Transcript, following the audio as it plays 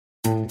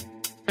Are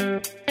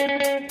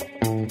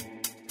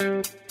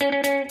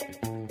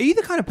you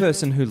the kind of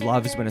person who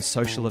loves when a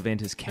social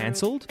event is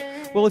cancelled?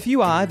 Well, if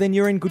you are, then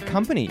you're in good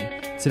company.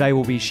 Today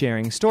we'll be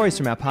sharing stories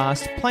from our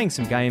past, playing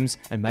some games,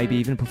 and maybe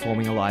even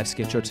performing a live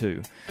sketch or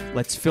two.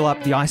 Let's fill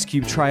up the ice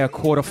cube tray a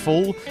quarter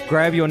full,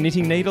 grab your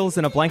knitting needles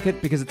and a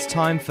blanket, because it's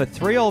time for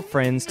three old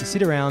friends to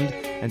sit around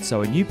and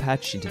sew a new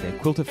patch into their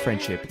quilt of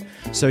friendship.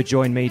 So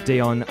join me,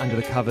 Dion, under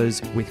the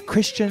covers with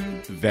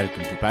Christian.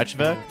 Welcome to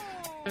Patchwork.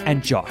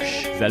 And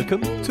Josh.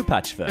 Welcome to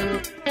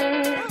Patchwork.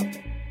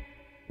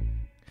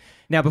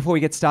 Now, before we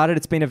get started,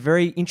 it's been a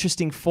very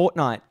interesting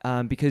fortnight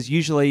because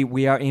usually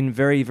we are in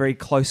very, very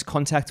close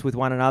contact with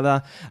one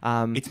another.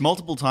 It's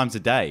multiple times a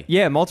day.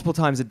 Yeah, multiple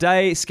times a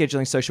day,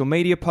 scheduling social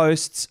media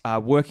posts,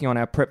 working on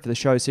our prep for the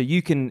show so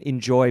you can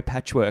enjoy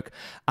Patchwork.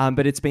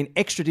 But it's been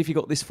extra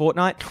difficult this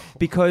fortnight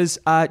because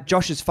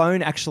Josh's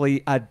phone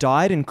actually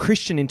died, and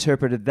Christian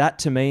interpreted that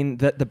to mean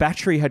that the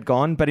battery had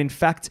gone, but in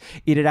fact,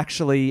 it had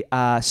actually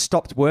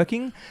stopped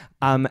working.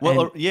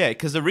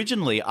 Because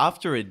originally,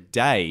 after a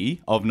day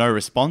of no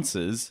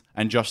responses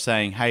and Josh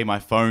saying, hey, my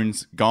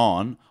phone's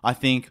gone, I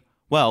think,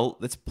 well,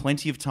 there's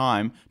plenty of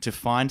time to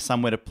find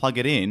somewhere to plug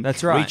it in,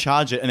 That's right.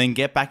 recharge it, and then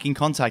get back in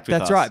contact with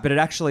us. That's right, but it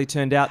actually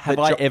turned out Have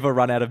I ever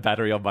run out of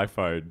battery on my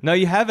phone? No,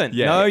 you haven't.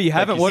 Yeah, No, you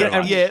haven't. thank you so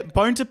much. Yeah,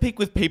 bone to pick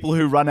with people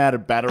who run out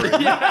of battery.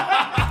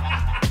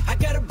 I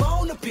got a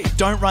bone to pick.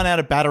 Don't run out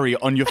of battery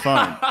on your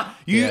phone.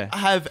 You Yeah.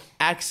 have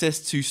access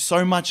to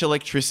so much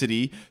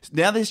electricity.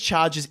 Now there's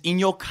chargers in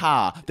your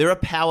car. There are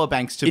power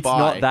banks to It's buy.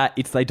 not that.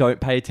 It's they don't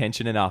pay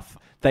attention enough.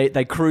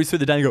 They cruise through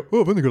the day and go, oh,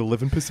 I've only got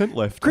 11%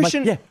 left.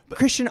 Christian, I'm like,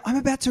 Christian, I'm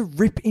about to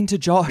rip into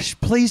Josh.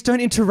 Please don't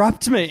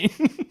interrupt me.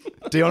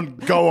 Dion,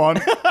 go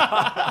on.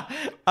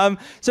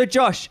 So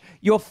Josh,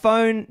 your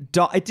phone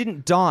it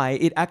didn't die.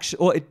 It actually,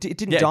 or it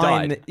didn't Yeah, it die.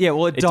 died. It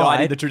It died.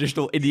 died in the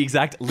traditional, in the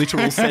exact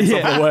literal sense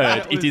Yeah. of the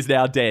word. It is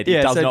now dead. Yeah,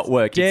 it does so not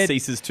work. dead. It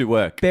ceases to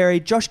work.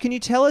 Buried. Josh, can you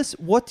tell us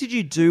what did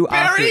you do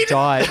after it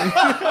died?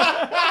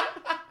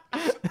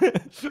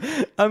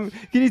 Can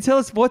you tell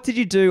us what did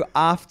you do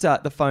after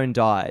the phone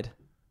died?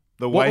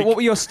 What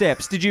were your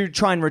steps? Did you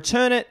try and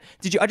return it?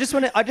 Did you?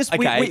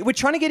 Okay. We're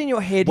trying to get in your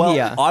head Well,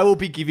 here. I will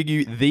be giving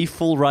you the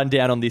full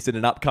rundown on this in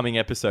an upcoming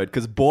episode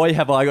because, boy,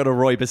 have I got a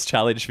Roybus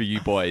challenge for you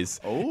boys.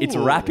 It's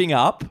wrapping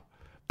up,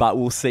 but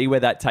we'll see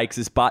where that takes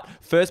us. But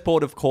first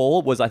port of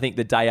call was, I think,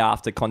 the day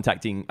after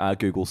contacting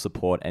Google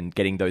support and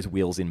getting those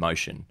wheels in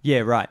motion. Yeah,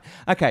 right.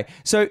 Okay,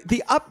 so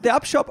the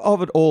upshot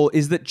of it all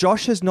is that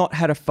Josh has not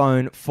had a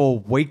phone for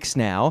weeks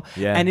now,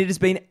 Yeah. and it has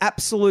been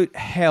absolute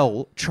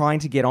hell trying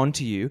to get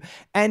onto you.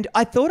 And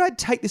I thought I'd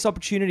take this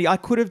opportunity. I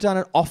could have done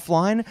it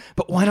offline,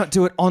 but why not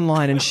do it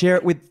online and share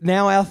it with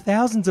now our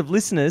thousands of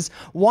listeners?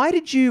 Why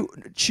did you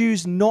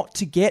choose not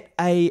to get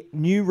a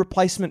new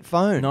replacement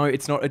phone? No,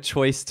 it's not a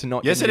choice to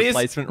not Yes, get a it is.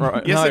 replacement.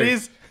 Right? Yes, No. it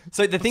is.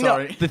 So the thing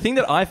Sorry.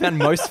 that I found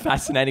most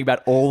fascinating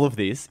about all of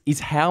this is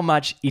how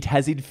much it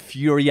has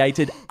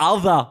infuriated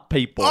other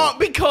people. Oh,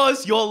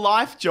 because your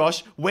life,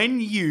 Josh,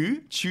 when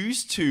you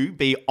choose to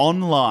be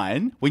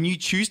online, when you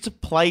choose to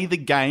play the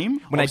game,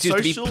 When I of choose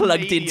to be social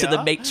plugged media, into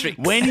the Matrix.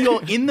 when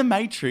you're in the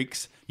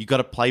Matrix, you got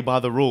to play by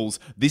the rules.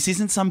 This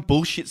isn't some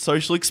bullshit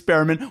social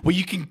experiment where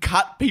you can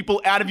cut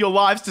people out of your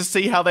lives to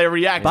see how they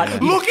react.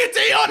 But- Look at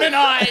Dion and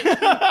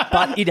I.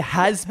 But it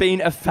has been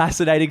a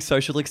fascinating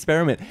social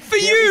experiment. For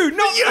you,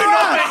 not You for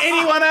not us! for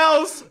anyone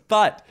else.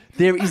 But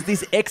there is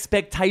this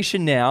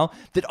expectation now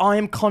that I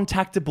am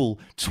contactable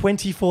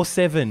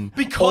 24/7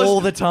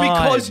 all the time.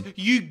 Because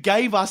you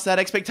gave us that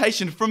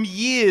expectation from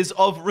years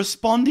of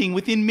responding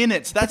within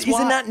minutes. That's Isn't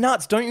why. that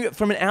nuts? Don't you,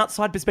 from an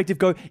outside perspective,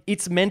 go,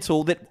 it's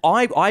mental that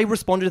I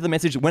responded to the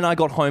message when I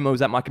got home, I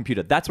was at my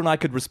computer. That's when I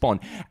could respond.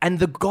 And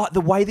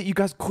the way that you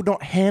guys could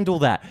not handle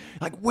that.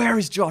 Like, where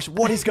is Josh?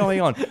 What is going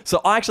on?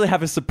 So I actually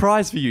have a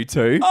surprise for you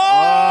two.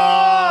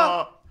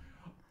 Oh!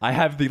 I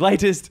have the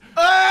latest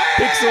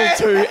Pixel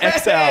 2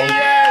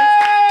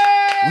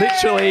 XL.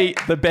 Literally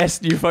the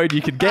best new phone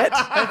you can get.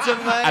 That's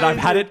amazing. And I've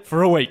had it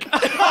for a week.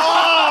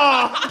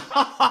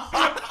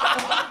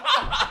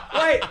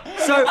 Wait,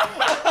 so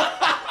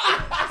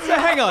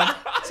hang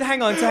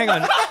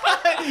on.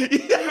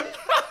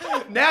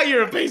 Now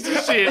you're a piece of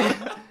shit.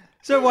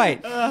 So wait,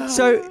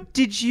 so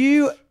did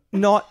you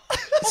not...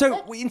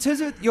 So in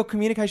terms of your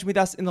communication with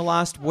us in the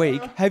last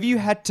week, have you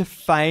had to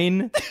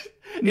feign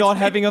not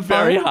having a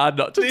phone? Very hard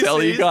not to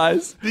tell you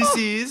guys.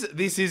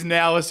 This is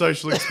now a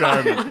social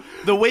experiment.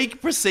 The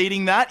week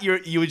preceding that,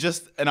 you were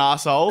just an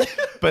asshole.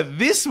 But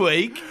this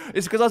week,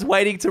 It's because I was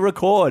waiting to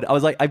record. I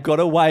was like, I've got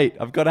to wait.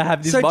 I've got to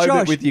have this moment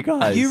Josh, with you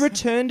guys. You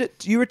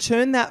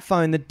returned that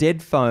phone, the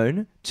dead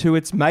phone, to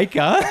its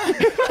maker.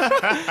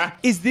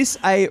 Is this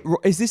a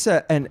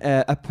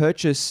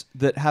purchase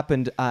that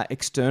happened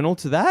external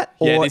to that?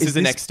 Yeah, Or this is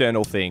an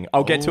external thing.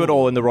 I'll get to it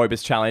all in the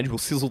Robust Challenge. We'll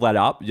sizzle that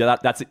up. Yeah,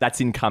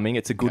 that's incoming.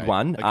 It's a good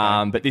one.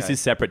 But this is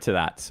separate to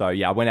that. So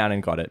yeah, I went out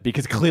and got it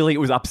because clearly it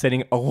was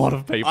upsetting a lot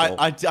of people.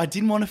 I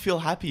didn't want to feel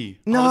happy.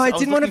 No, I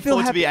didn't want to feel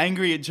happy. To happy. be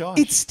angry at Josh.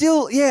 It's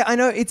still, I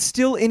know it's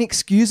still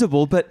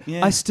inexcusable, but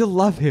I still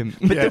love him.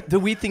 But the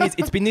weird thing is,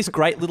 it's been this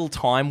great little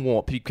time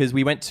warp because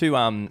we went to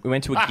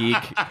a gig.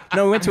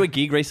 No, we went to a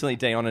gig recently,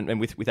 Dion, and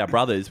with our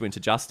brothers, we went to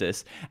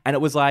Justice, and it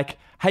was like,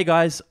 hey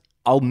guys,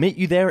 I'll meet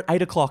you there at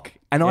 8 o'clock.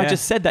 And I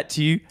just said that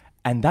to you,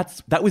 and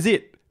that was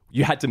it.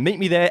 You had to meet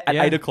me there at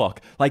 8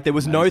 o'clock. Like, there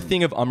was no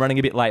thing of, I'm running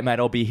a bit late, mate,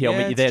 I'll be here, I'll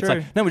meet you there. it's It's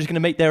true. like, no, we're just going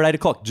to meet there at 8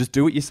 o'clock. Just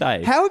do what you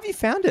say. How have you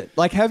found it?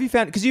 Like, how have you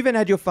found it? Because you've even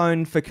had your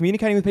phone for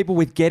communicating with people,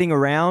 with getting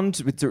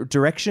around, with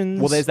directions.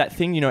 Well, there's that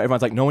thing,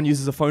 everyone's like, no one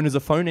uses a phone as a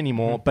phone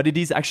anymore, but it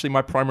is actually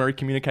my primary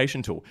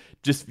communication tool,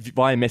 just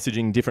via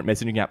messaging, different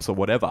messaging apps or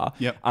whatever.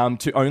 Yep.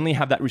 To only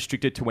have that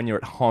restricted to when you're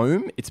at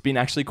home, it's been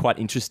actually quite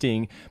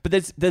interesting. But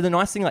there's the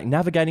nice thing, like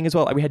navigating as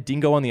well. Like we had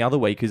Dingo on the other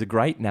week, who's a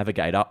great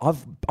navigator.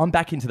 I'm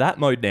back into that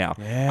mode now.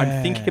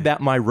 I'm thinking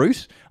about my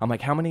route. I'm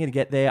like, how am I going to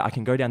get there? I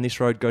can go down this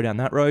road, go down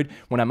that road.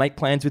 When I make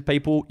plans with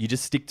people, you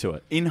just stick to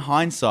it. In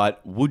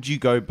hindsight, would you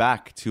go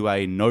back to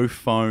a no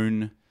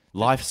phone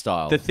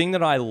lifestyle? The thing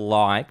that I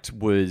liked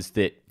was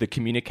that the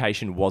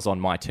communication was on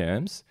my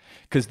terms,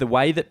 because the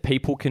way that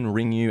people can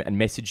ring you and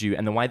message you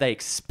and the way they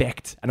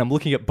expect, and I'm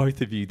looking at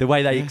both of you, the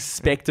way they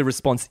expect a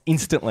response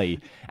instantly.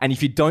 And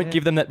if you don't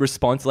give them that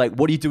response, like,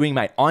 what are you doing,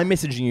 mate? I'm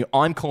messaging you,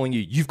 I'm calling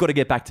you, you've got to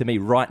get back to me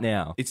right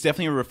now. It's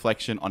definitely a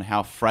reflection on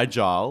how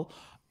fragile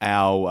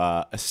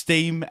our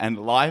esteem and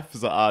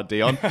lives are,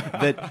 Dion,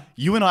 that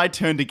you and I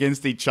turned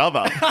against each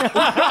other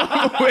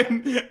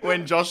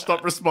when Josh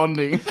stopped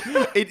responding.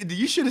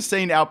 You should have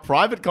seen our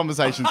private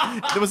conversations.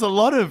 There was a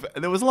lot of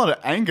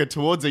anger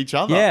towards each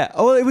other. Yeah.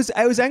 Oh, it was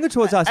anger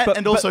towards us,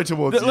 and also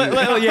towards you.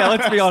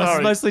 Let's be honest,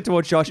 Sorry. mostly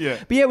towards Josh. Yeah.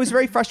 But yeah, it was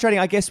very frustrating.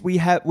 I guess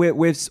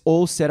we've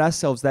all set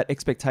ourselves that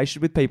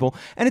expectation with people,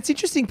 and it's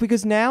interesting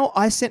because now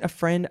I sent a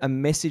friend a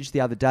message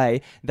the other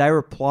day. They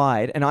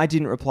replied, and I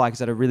didn't reply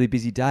because I had a really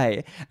busy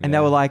day, and they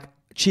were like,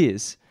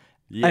 "Cheers."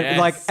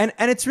 Yes. And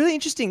it's really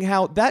interesting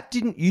how that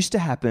didn't used to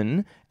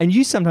happen, and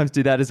you sometimes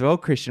do that as well,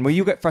 Christian, where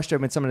you get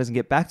frustrated when someone doesn't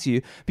get back to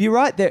you. But you're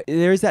right, there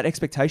is that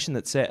expectation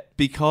that's set.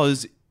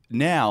 Because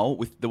now,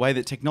 with the way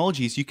that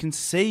technology is, you can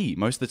see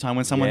most of the time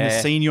when someone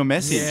has seen your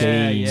message.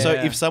 Yeah. So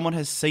if someone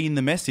has seen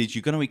the message,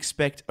 you're going to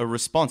expect a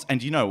response.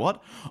 And you know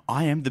what?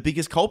 I am the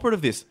biggest culprit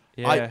of this.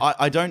 Yeah.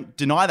 I don't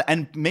deny that.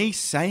 And me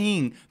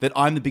saying that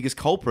I'm the biggest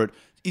culprit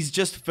is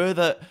just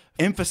further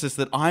emphasis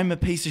that I'm a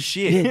piece of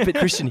shit. Yeah, but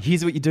Christian,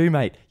 here's what you do,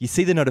 mate. You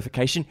see the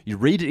notification, you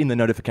read it in the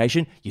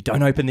notification, you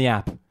don't open the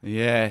app.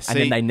 Yeah, see?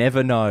 And then they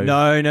never know.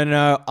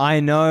 No.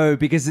 I know,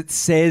 because it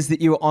says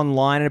that you were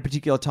online at a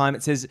particular time.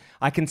 It says,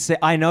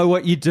 I know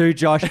what you do,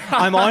 Josh.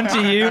 I'm onto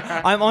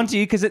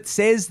you because it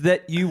says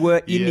that you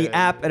were in the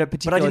app at a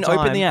particular time. But I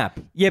didn't open the app.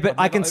 Yeah, but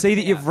I can never see opened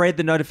that the you've app. read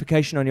the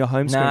notification on your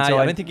home screen. Nah, so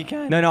I don't think you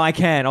can. No, I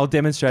can. I'll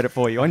demonstrate it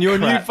for you on your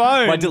new Crap.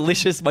 phone. My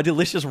delicious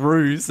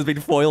ruse has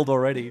been foiled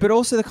already. But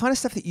also the kind of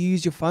stuff that you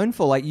use your phone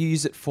for, like you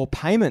use it for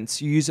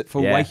payments, you use it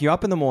for Yeah. waking you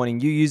up in the morning,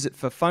 you use it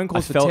for phone I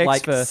calls, for felt text,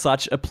 like for...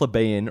 such a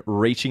plebeian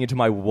reaching into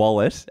my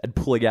wallet and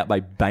pulling out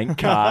my bank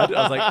card.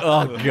 I was like,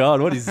 oh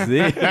God, what is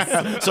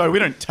this? Sorry, we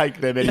don't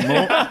take them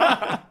anymore.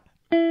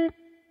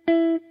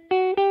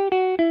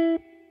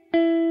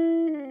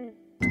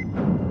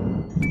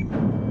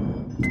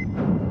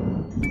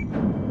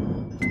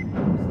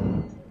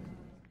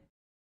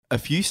 A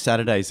few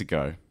Saturdays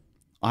ago,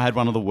 I had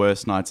one of the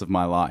worst nights of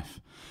my life.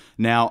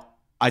 Now,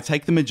 I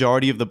take the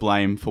majority of the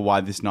blame for why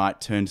this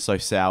night turned so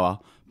sour,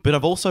 but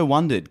I've also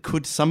wondered,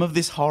 could some of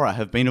this horror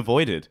have been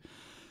avoided?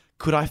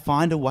 Could I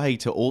find a way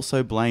to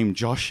also blame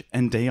Josh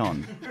and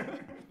Dion?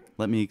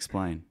 Let me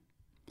explain.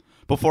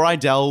 Before I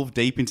delve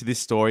deep into this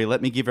story,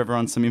 let me give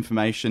everyone some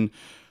information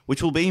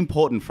which will be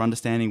important for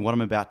understanding what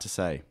I'm about to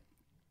say.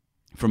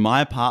 From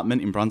my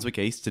apartment in Brunswick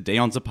East to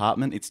Dion's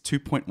apartment, it's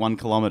 2.1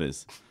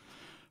 kilometres.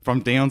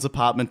 From Dion's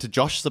apartment to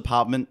Josh's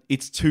apartment,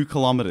 it's 2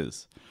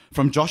 kilometres.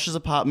 From Josh's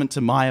apartment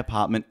to my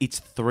apartment, it's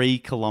 3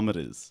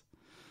 kilometres.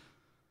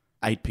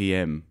 8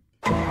 p.m.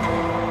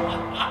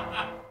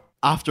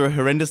 After a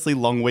horrendously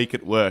long week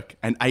at work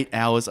and 8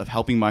 hours of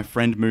helping my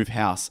friend move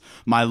house,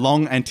 my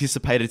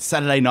long-anticipated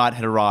Saturday night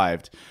had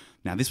arrived.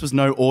 Now, this was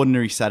no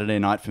ordinary Saturday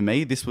night for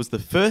me. This was the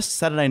first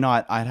Saturday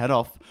night I'd had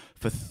off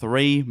for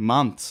 3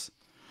 months.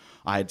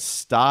 I had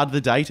starred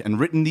the date and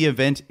written the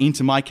event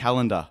into my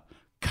calendar.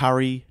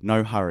 Curry,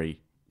 no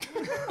hurry.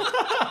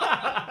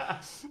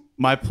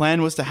 My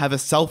plan was to have a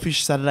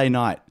selfish Saturday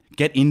night,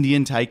 get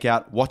Indian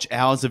takeout, watch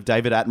hours of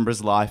David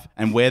Attenborough's life,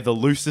 and wear the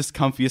loosest,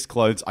 comfiest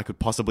clothes I could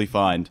possibly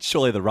find.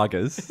 Surely the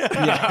ruggers.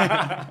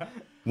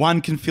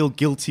 One can feel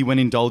guilty when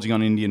indulging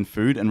on Indian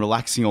food and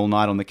relaxing all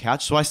night on the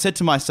couch, so I said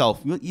to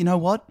myself, you know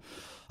what?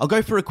 I'll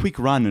go for a quick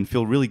run and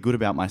feel really good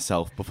about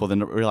myself before the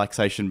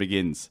relaxation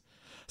begins.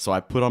 So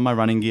I put on my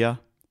running gear,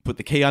 put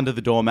the key under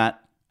the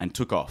doormat, and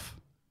took off.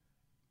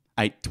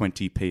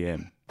 8:20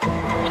 p.m.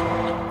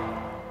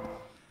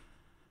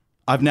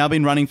 I've now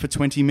been running for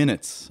 20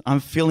 minutes. I'm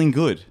feeling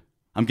good.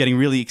 I'm getting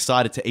really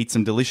excited to eat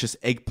some delicious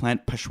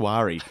eggplant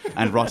peshwari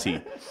and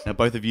roti. Now,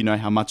 both of you know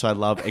how much I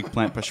love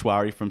eggplant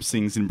peshwari from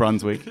Sings in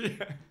Brunswick.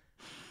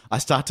 I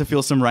start to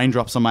feel some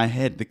raindrops on my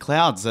head. The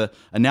clouds are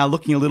now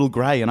looking a little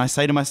grey, and I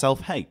say to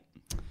myself, hey,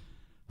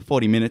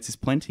 40 minutes is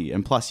plenty,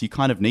 and plus you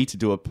kind of need to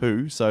do a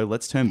poo, so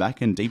let's turn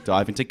back and deep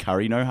dive into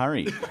curry no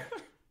hurry.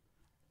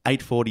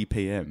 8:40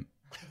 p.m.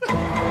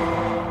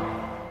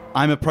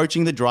 I'm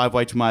approaching the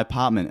driveway to my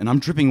apartment, and I'm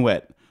dripping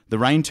wet. The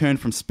rain turned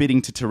from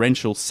spitting to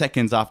torrential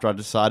seconds after I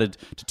decided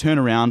to turn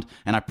around,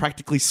 and I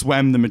practically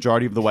swam the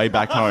majority of the way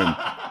back home.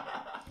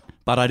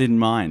 But I didn't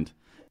mind.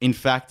 In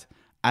fact,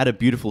 add a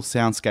beautiful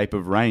soundscape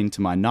of rain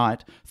to my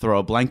night, throw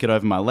a blanket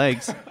over my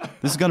legs.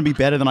 This is going to be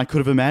better than I could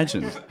have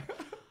imagined.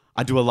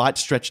 I do a light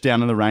stretch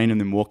down in the rain and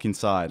then walk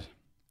inside.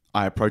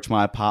 I approach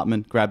my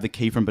apartment, grab the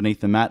key from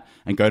beneath the mat,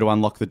 and go to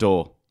unlock the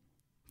door.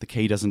 The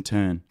key doesn't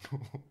turn.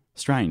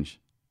 Strange.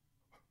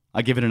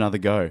 I give it another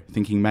go,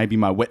 thinking maybe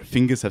my wet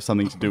fingers have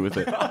something to do with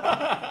it.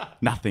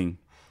 Nothing.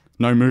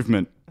 No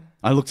movement.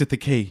 I looked at the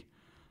key.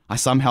 I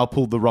somehow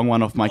pulled the wrong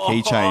one off my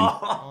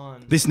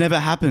keychain. This never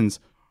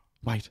happens.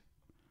 Wait.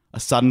 A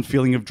sudden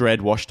feeling of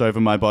dread washed over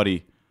my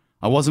body.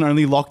 I wasn't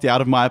only locked out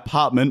of my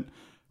apartment,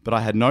 but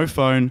I had no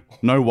phone,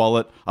 no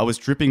wallet. I was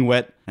dripping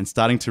wet and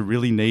starting to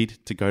really need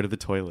to go to the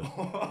toilet.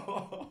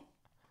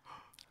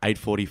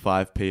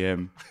 8:45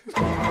 p.m.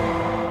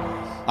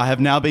 I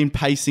have now been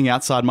pacing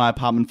outside my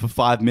apartment for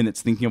 5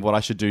 minutes thinking of what I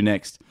should do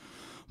next,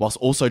 whilst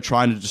also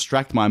trying to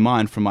distract my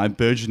mind from my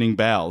burgeoning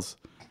bowels.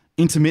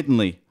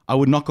 Intermittently, I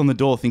would knock on the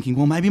door thinking,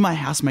 well, maybe my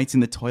housemate's in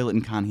the toilet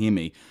and can't hear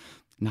me.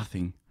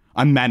 Nothing.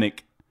 I'm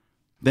manic.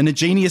 Then a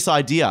genius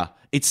idea.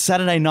 It's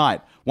Saturday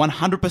night.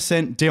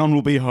 100% Dion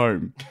will be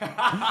home.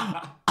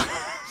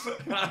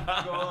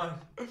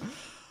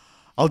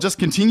 I'll just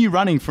continue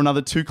running for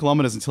another 2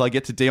 kilometers until I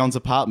get to Dion's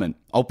apartment.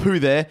 I'll poo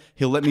there.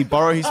 He'll let me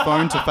borrow his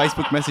phone to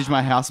Facebook message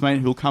my housemate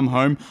who'll come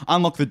home,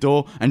 unlock the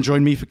door, and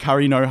join me for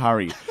curry no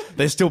hurry.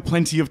 There's still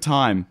plenty of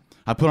time.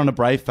 I put on a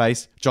brave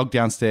face, jog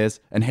downstairs,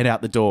 and head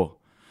out the door.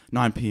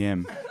 9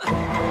 p.m.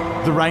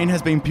 The rain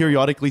has been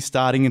periodically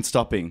starting and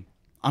stopping.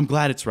 I'm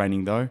glad it's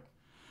raining though.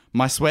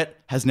 My sweat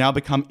has now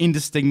become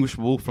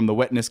indistinguishable from the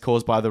wetness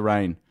caused by the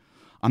rain.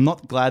 I'm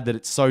not glad that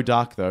it's so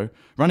dark though.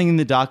 Running in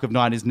the dark of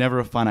night is never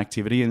a fun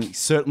activity, and it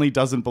certainly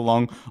doesn't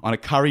belong on a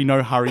curry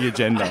no hurry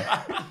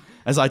agenda.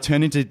 As I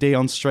turn into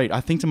Dion's street, I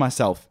think to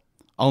myself,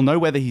 I'll know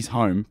whether he's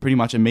home pretty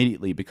much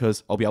immediately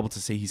because I'll be able to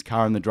see his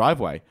car in the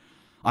driveway.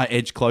 I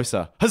edge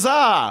closer.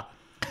 Huzzah!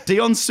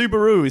 Dion's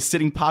Subaru is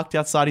sitting parked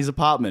outside his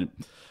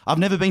apartment. I've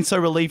never been so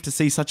relieved to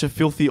see such a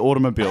filthy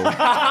automobile.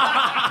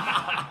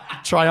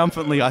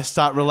 Triumphantly, I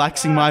start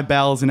relaxing my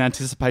bowels in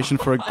anticipation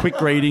for a quick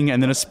reading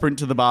and then a sprint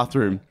to the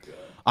bathroom.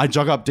 I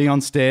jog up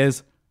Dion's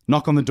stairs,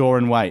 knock on the door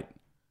and wait.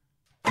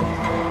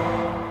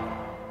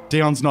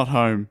 Dion's not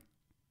home.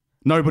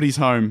 Nobody's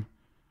home.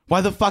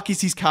 Why the fuck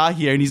is his car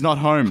here and he's not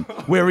home?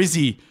 Where is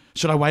he?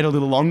 Should I wait a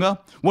little longer?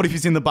 What if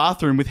he's in the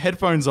bathroom with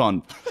headphones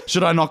on?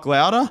 Should I knock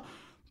louder?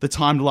 The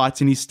timed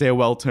lights in his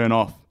stairwell turn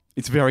off.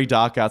 It's very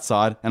dark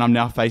outside and I'm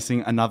now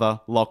facing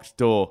another locked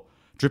door.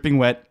 Dripping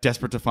wet,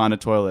 desperate to find a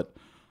toilet.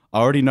 I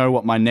already know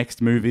what my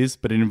next move is,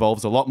 but it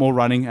involves a lot more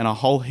running and a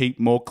whole heap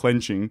more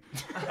clenching.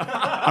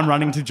 I'm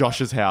running to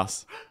Josh's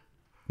house.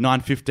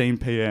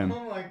 9:15 p.m.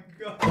 Oh my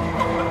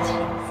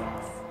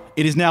God.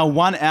 It is now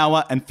 1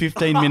 hour and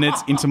 15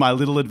 minutes into my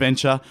little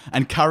adventure,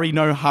 and curry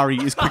no hurry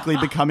is quickly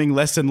becoming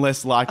less and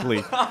less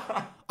likely.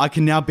 I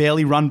can now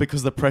barely run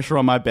because the pressure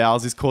on my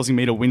bowels is causing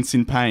me to wince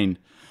in pain.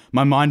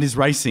 My mind is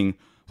racing.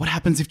 What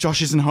happens if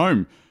Josh isn't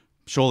home?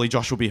 Surely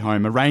Josh will be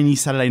home. A rainy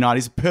Saturday night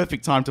is a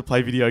perfect time to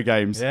play video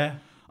games. Yeah.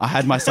 I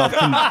had myself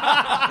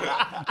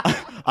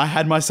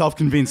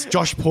convinced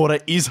Josh Porter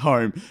is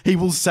home. He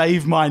will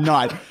save my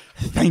night.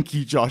 Thank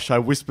you, Josh, I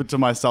whispered to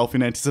myself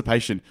in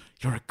anticipation.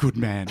 You're a good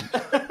man.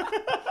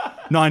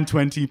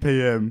 9:20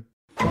 p.m.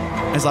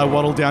 As I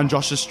waddle down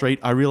Josh's street,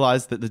 I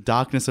realize that the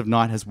darkness of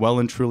night has well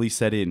and truly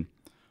set in.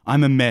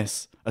 I'm a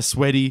mess, a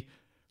sweaty,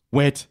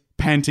 wet,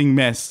 panting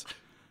mess.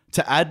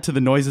 To add to the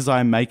noises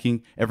I am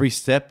making, every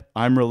step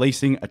I'm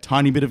releasing a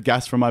tiny bit of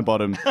gas from my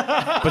bottom.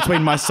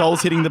 Between my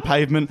soles hitting the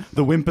pavement,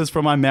 the whimpers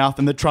from my mouth,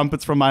 and the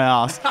trumpets from my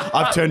ass,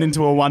 I've turned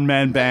into a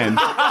one-man band.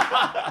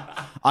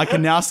 I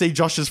can now see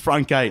Josh's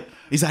front gate.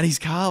 Is that his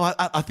car?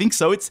 I think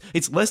so. It's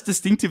less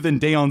distinctive than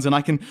Dion's, and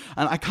I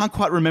can't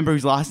quite remember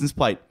his license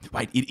plate.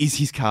 Wait, it is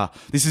his car.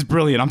 This is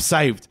brilliant. I'm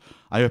saved.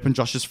 I open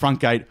Josh's front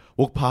gate,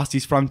 walk past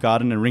his front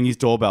garden, and ring his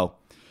doorbell.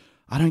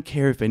 I don't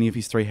care if any of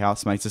his 3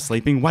 housemates are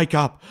sleeping. Wake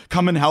up.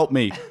 Come and help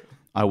me.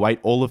 I wait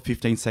all of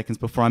 15 seconds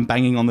before I'm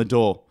banging on the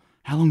door.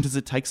 How long does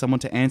it take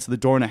someone to answer the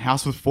door in a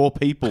house with 4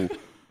 people?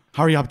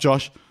 Hurry up,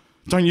 Josh.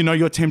 Don't you know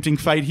you're tempting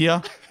fate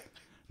here?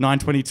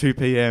 9:22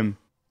 p.m.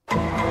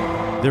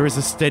 There is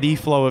a steady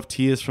flow of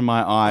tears from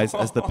my eyes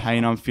as the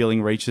pain I'm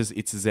feeling reaches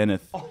its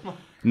zenith.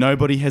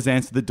 Nobody has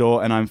answered the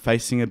door and I'm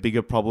facing a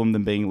bigger problem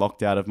than being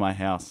locked out of my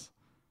house.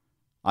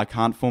 I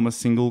can't form a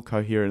single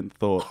coherent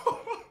thought.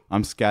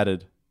 I'm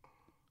scattered.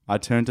 I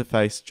turn to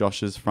face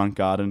Josh's front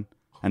garden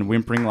and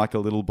whimpering like a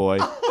little boy,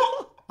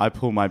 I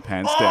pull my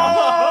pants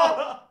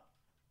down.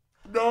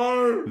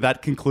 No.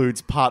 That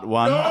concludes part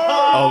 1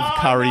 of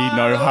Curry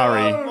No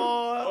Hurry.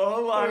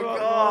 Oh my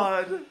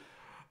God.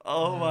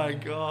 Oh my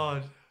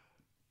God.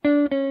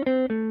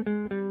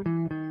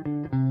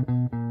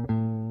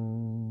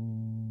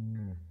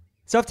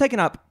 So I've taken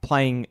up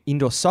playing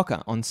indoor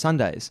soccer on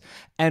Sundays.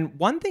 And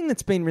one thing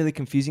that's been really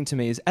confusing to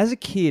me is as a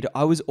kid,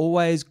 I was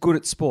always good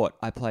at sport.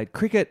 I played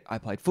cricket, I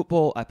played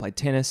football, I played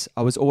tennis.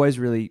 I was always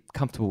really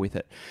comfortable with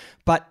it.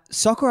 But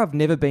soccer I've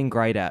never been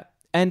great at.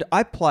 And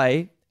I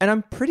play and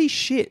I'm pretty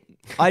shit.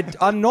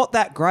 I'm not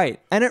that great.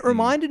 And it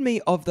reminded me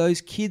of those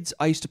kids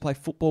I used to play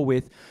football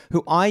with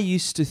who I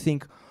used to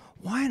think,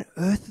 why on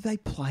earth are they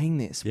playing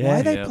this? Why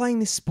are they playing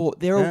this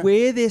sport? They're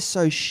aware they're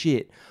so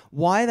shit.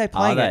 Why are they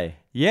playing it?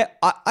 Yeah,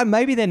 I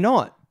maybe they're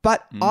not.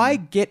 But I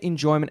get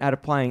enjoyment out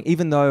of playing,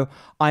 even though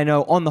I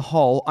know on the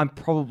whole, I'm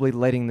probably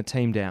letting the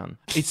team down.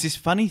 It's this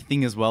funny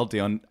thing as well,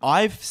 Dion.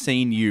 I've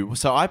seen you.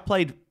 So I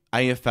played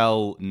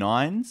AFL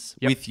 9s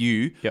with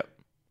you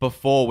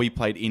before we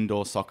played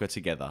indoor soccer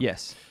together.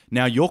 Yes.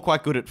 Now, you're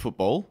quite good at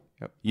football.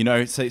 Yep. You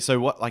know, so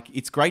what? Like,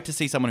 it's great to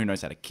see someone who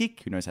knows how to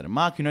kick, who knows how to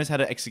mark, who knows how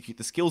to execute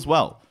the skills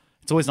well.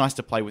 It's always nice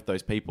to play with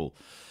those people.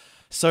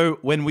 So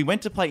when we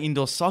went to play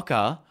indoor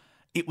soccer,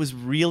 it was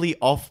really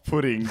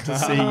off-putting to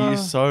see you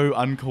so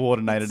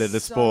uncoordinated at a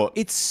sport.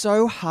 It's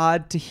so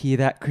hard to hear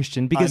that,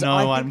 Christian, because I know,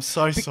 think, I'm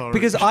so sorry.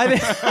 Because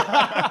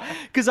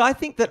I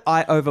think that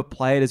I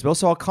overplay it as well.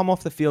 So I'll come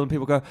off the field and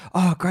people go,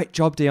 "Oh, great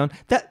job, Dion."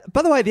 That,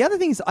 by the way, the other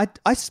thing is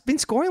I've been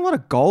scoring a lot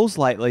of goals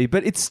lately,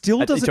 but it still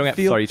doesn't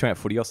feel. Sorry, you're talking about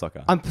footy or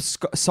soccer? I'm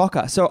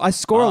soccer, so I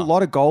score a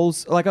lot of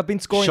goals. Like I've been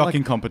scoring.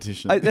 Shocking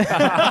competition.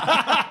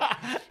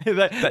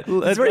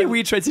 It's very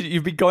weird, Tracy.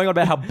 You've been going on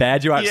about how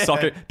bad you are at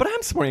soccer, but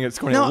I'm scoring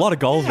a lot of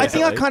goals. I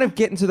think I kind of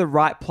get into the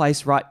right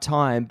place, right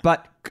time,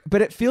 but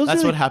it feels That's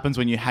really... what happens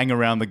when you hang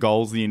around the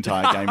goals the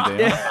entire game, Dion.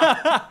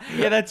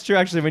 Yeah, that's true,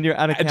 actually, when you're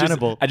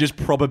unaccountable. And just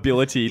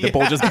probability, the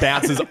ball just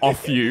bounces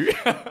off you.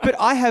 But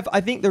I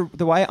think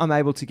the way I'm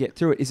able to get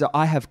through it is that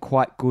I have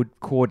quite good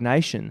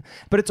coordination.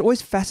 But it's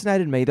always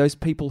fascinated me, those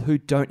people who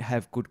don't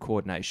have good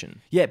coordination.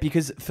 Yeah,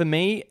 because for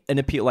me, an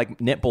appeal, like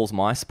netball's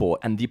my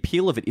sport, and the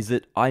appeal of it is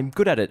that I'm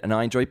good at it and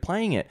I enjoy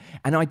playing it.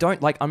 And I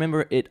don't, like, I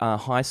remember at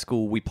high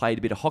school, we played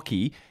a bit of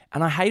hockey,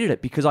 and I hated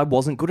it because I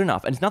wasn't good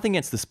enough. And it's nothing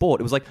against the sport.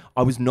 It was like,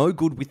 I was no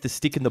good with the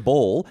stick and the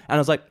ball. And I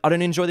was like, I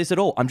don't enjoy this at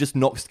all. I'm just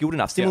not skilled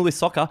enough. Similar with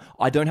soccer,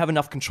 I don't have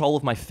enough control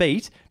of my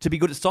feet to be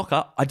good at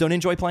soccer. I don't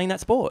enjoy playing that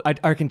sport. I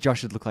reckon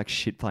Josh would look like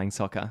shit playing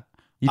soccer.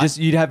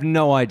 You'd have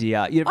no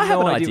idea. I have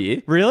an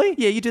idea. Really?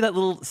 Yeah, you do that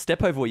little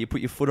step over where you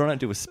put your foot on it and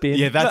do a spin.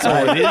 Yeah, that's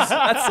all it is.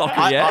 That's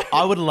soccer, yeah.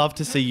 I would love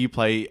to see you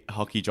play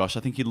hockey, Josh. I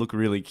think you'd look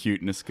really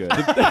cute in a skirt.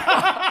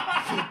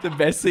 The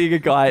best thing a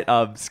guy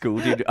at school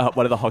did,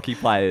 one of the hockey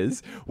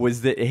players,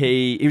 was that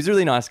he was a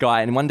really nice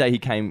guy, and one day he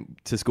came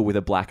to school with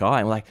a black eye,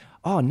 and we're like,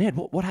 "Oh, Ned,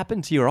 what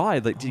happened to your eye?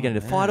 Like, did you get in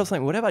a fight or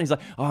something, whatever?" And he's like,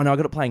 "Oh, no, I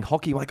got it playing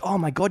hockey." We're like, "Oh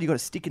my God, you got a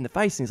stick in the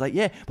face." And he's like,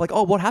 "Yeah." We're like,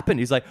 "Oh, what happened?"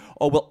 He's like,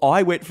 "Oh, well,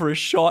 I went for a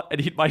shot and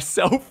hit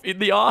myself in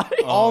the eye."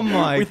 Oh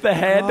my with the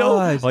handle.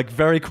 God. Like,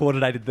 very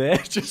coordinated there,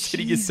 just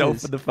hitting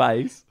yourself in the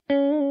face.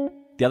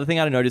 The other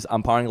thing I noticed,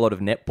 umpiring a lot of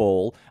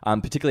netball,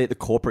 particularly at the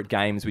corporate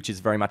games, which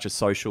is very much a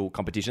social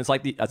competition. It's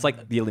like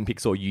the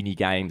Olympics or uni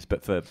games,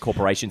 but for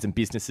corporations and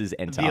businesses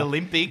enter. The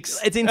Olympics?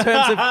 It's in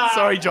terms of...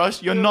 Sorry,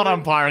 Josh, you're not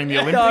umpiring the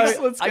Olympics.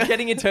 No, I'm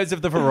getting in terms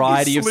of the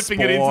variety of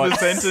Slipping sports. it into the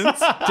sentence.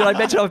 Did I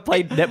mention I've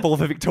played netball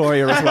for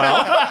Victoria as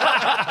well?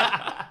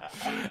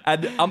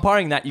 And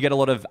umpiring that, you get a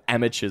lot of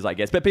amateurs, I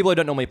guess, but people who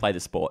don't normally play the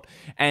sport.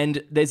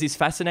 And there's this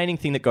fascinating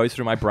thing that goes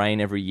through my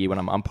brain every year when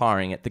I'm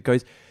umpiring it that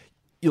goes,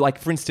 like,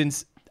 for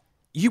instance...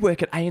 You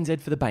work at ANZ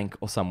for the bank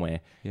or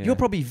somewhere. Yeah. You're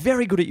probably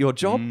very good at your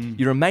job.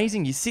 You're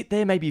amazing. You sit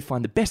there, maybe you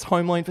find the best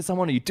home loan for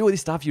someone, or you do all this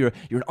stuff. You're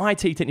an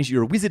IT technician.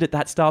 You're a wizard at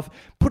that stuff.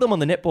 Put them on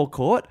the netball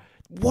court.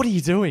 What are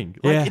you doing?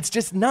 Like, it's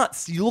just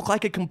nuts. You look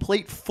like a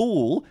complete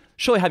fool.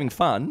 Sure, you're having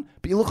fun,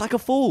 but you look like a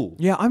fool.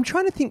 Yeah, I'm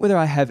trying to think whether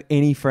I have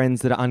any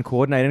friends that are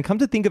uncoordinated. And come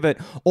to think of it,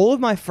 all of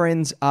my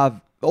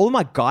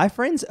guy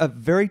friends are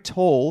very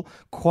tall,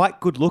 quite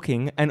good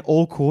looking, and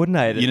all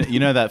coordinated. You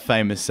know that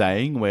famous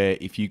saying where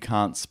if you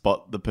can't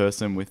spot the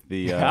person with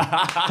the...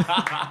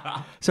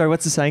 Sorry,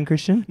 what's the saying,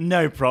 Christian?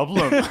 No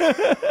problem.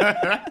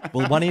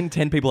 Well, 1 in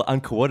 10 people are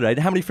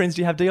uncoordinated. How many friends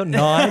do you have, Dion?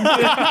 9?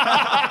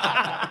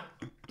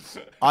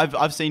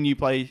 I've seen you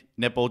play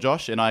netball,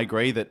 Josh, and I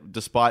agree that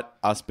despite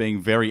us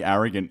being very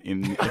arrogant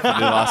in the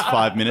last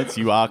 5 minutes,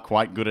 you are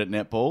quite good at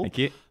netball. Thank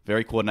you.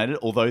 Very coordinated.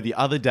 Although the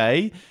other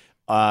day...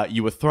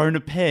 you were thrown a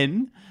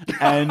pen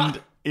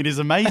and It is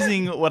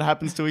amazing what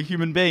happens to a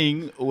human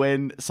being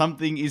when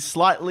something is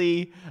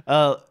slightly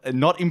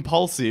not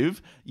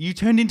impulsive. You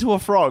turned into a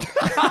frog.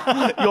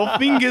 Your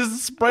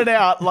fingers spread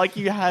out like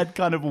you had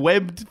kind of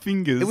webbed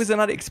fingers. It was an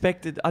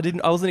unexpected.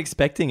 I wasn't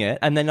expecting it,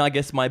 and then I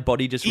guess my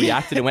body just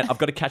reacted and went, "I've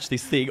got to catch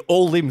this thing."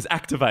 All limbs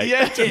activate.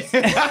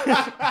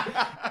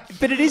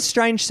 But it is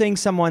strange seeing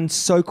someone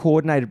so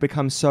coordinated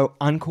become so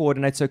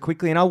uncoordinated so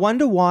quickly. And I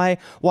wonder why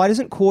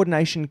doesn't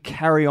coordination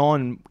carry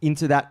on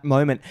into that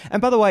moment?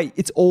 And by the way,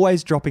 it's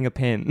always dropping a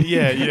pen.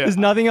 Yeah. There's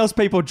nothing else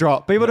people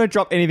drop. People don't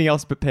drop anything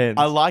else but pens.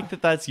 I like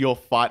that that's your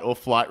fight or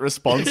flight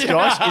response,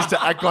 Josh, is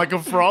to act like a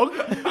frog.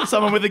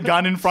 Someone with a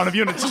gun in front of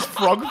you and it's just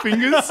frog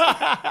fingers.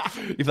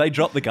 If they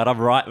drop the gun, I'm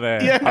right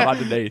there. Yeah. I'm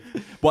underneath.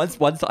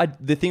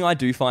 The thing I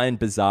do find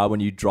bizarre when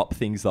you drop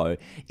things though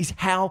is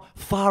how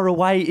far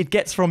away it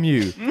gets from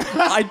you.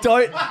 I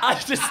don't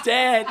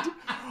understand.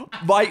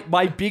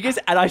 My biggest,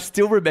 and I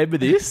still remember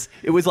this,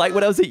 it was like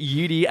when I was at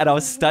uni and I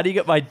was studying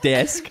at my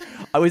desk,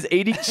 I was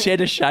eating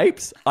cheddar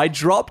shapes. I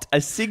dropped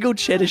a single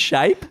cheddar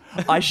shape.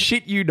 I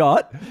shit you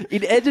not.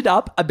 It ended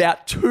up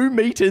about 2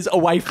 meters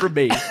away from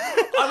me.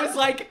 I was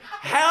like,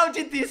 how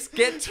did this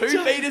get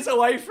 2 meters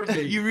away from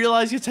me? You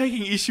realise you're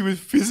taking issue with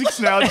physics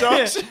now,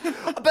 Josh?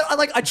 But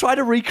I try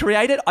to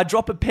recreate it. I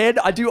drop a pen.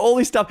 I do all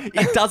this stuff.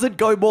 It doesn't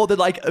go more than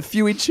like a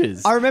few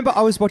inches. I remember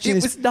I was watching It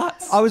this. was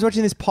nuts. I was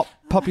watching this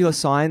popular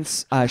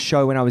science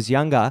show when I was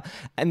younger,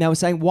 and they were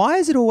saying, why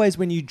is it always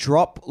when you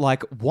drop when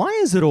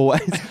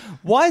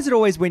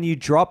you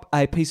drop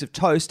a piece of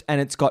toast and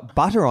it's got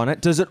butter on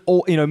it? Does it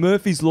all?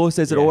 Murphy's Law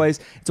says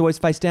it's always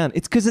face down.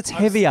 It's because it's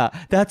heavier.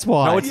 That's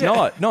why. No, it's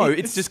not. No,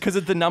 it's just because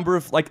of the number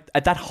of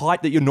at that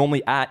height that you're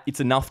normally at, it's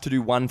enough to do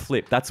one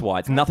flip. That's why.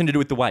 It's nothing to do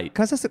with the weight.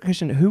 Can I ask the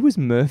question? Who was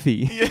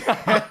Murphy?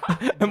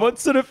 And what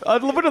sort of? I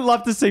would have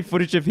loved to see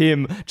footage of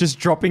him just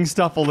dropping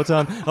stuff all the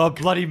time. Oh,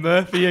 bloody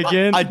Murphy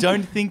again! I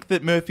don't think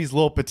that Murphy's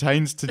Law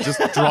pertains to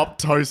just drop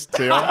toast,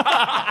 Dion.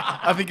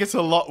 I think it's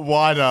a lot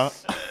wider.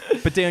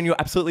 But Dion, you're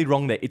absolutely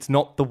wrong there. It's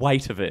not the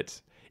weight of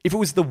it. If it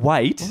was the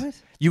weight,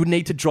 you would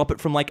need to drop it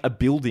from like a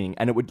building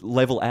and it would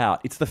level out.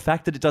 It's the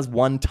fact that it does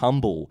one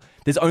tumble.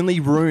 There's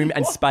only room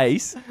and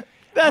space.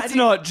 That's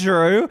not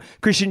true.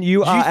 Christian,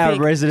 you are our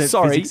resident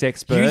physics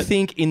expert. You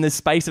think in the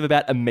space of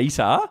about a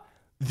meter,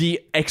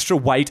 the extra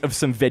weight of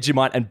some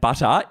Vegemite and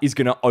butter is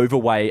going to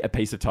overweigh a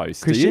piece of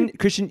toast?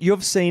 Christian,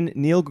 you've seen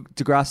Neil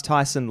deGrasse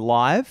Tyson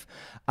live.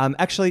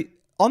 Actually,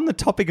 on the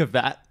topic of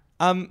that,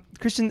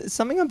 Christian,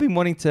 something I've been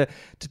wanting to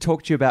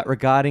talk to you about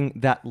regarding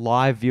that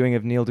live viewing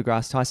of Neil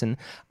deGrasse Tyson.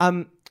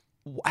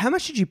 How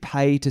much did you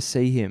pay to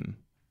see him?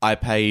 I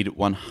paid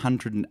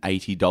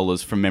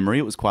 $180 from memory.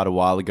 It was quite a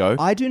while ago.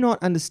 I do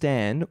not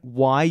understand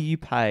why you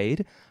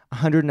paid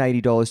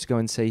 $180 to go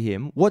and see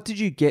him. What did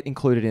you get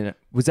included in it?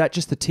 Was that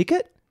just the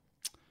ticket?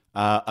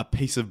 A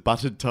piece of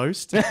buttered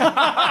toast. Did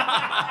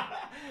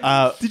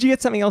you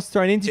get something else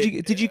thrown in?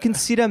 Did you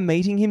consider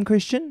meeting him,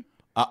 Christian?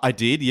 I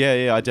did,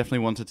 yeah. I definitely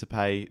wanted to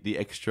pay the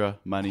extra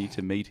money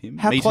to meet him,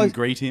 and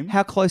greet him.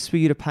 How close were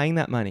you to paying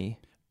that money?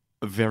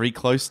 Very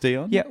close,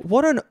 Dion. Yeah.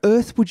 What on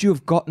earth would you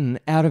have gotten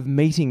out of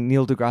meeting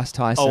Neil deGrasse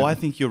Tyson? Oh, I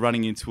think you're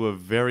running into a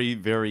very,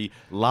 very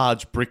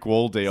large brick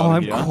wall, Dion.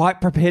 I'm quite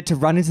prepared to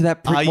run into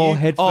that brick wall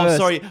head first.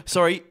 Oh,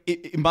 sorry.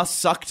 It must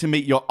suck to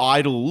meet your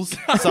idols,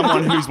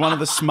 someone who's one of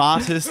the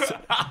smartest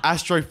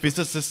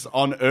astrophysicists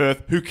on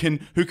Earth, who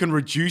can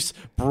reduce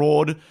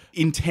broad,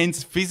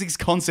 intense physics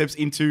concepts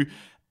into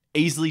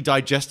easily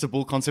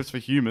digestible concepts for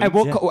humans.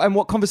 And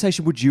what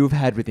conversation would you have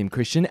had with him,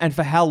 Christian? And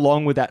for how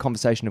long would that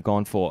conversation have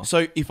gone for?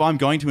 So if I'm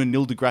going to a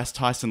Neil deGrasse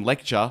Tyson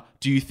lecture,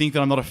 do you think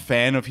that I'm not a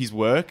fan of his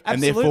work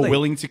and therefore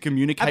willing to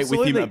communicate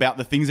with him about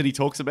the things that he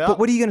talks about? But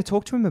what are you going to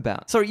talk to him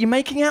about? Sorry, you're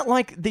making out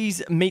like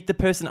these meet the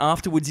person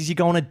afterwards as you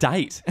go on a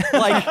date.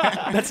 Like,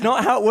 that's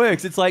not how it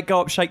works. It's like,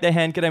 go up, shake their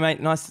hand, g'day mate,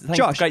 nice, thanks,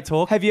 Josh, great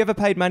talk. Have you ever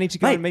paid money to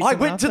go and meet someone I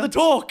went to the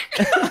talk.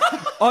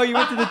 Oh, you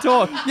went to the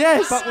talk?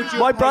 Yes. But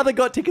My brother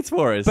got tickets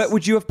for us. But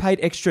would you have paid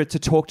extra to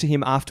talk to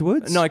him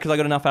afterwards? No, because I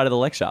got enough out of the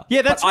lecture.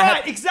 Yeah, that's But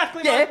right.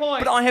 Exactly my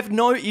point. But I have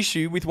no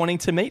issue with wanting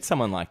to meet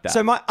someone like that.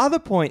 So my other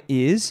point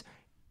is,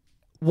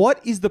 what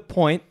is the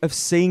point of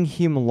seeing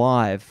him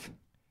live?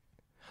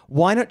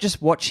 Why not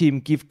just watch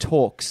him give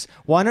talks?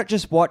 Why not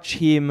just watch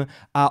him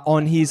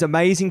on his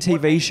amazing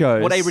TV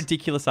shows? What a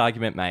ridiculous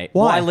argument, mate.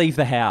 Why? Why leave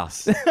the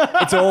house?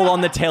 It's all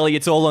on the telly.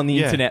 It's all on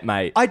the internet,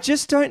 mate. I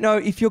just don't know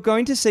if you're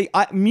going to see...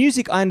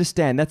 music, I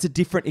understand. That's a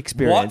different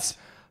experience.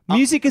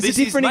 Music is a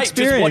different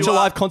experience. Just watch a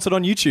live concert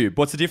on YouTube.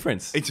 What's the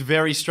difference? It's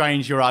very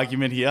strange, your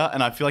argument here,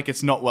 and I feel like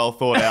it's not well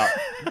thought out.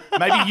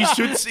 Maybe you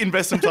should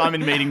invest some time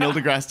in meeting Neil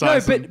deGrasse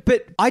Tyson. No,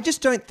 but I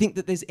just don't think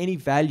that there's any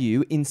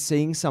value in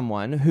seeing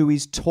someone who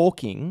is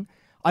talking.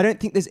 I don't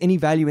think there's any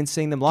value in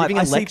seeing them live.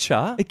 Giving a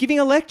lecture? Giving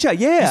a lecture,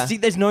 yeah. You see,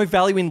 there's no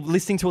value in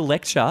listening to a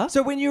lecture.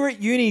 So when you were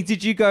at uni,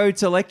 did you go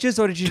to lectures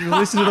or did you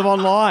listen to them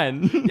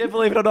online? Yeah,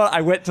 believe it or not,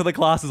 I went to the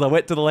classes. I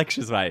went to the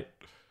lectures, mate.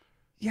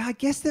 Yeah, I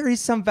guess there is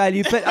some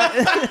value, but...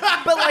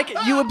 But like,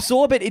 you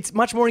absorb it. It's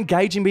much more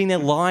engaging being there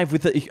live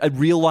with a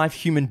real-life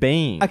human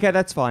being. Okay,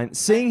 that's fine.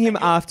 Seeing him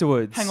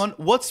afterwards... Hang on,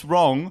 what's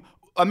wrong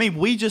I mean,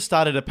 we just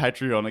started a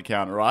Patreon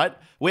account, right?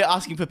 We're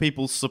asking for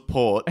people's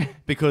support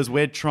because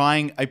we're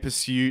trying a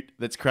pursuit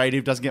that's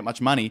creative, doesn't get much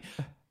money.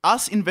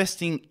 Us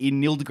investing in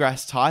Neil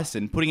deGrasse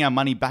Tyson, putting our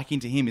money back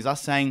into him, is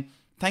us saying,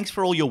 thanks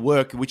for all your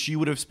work, which you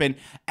would have spent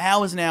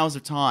hours and hours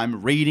of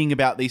time reading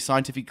about these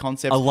scientific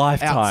concepts. A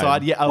lifetime.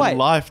 Outside. Yeah, a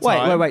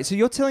lifetime. Wait. So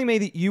you're telling me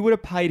that you would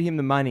have paid him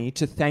the money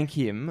to thank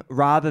him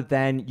rather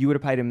than you would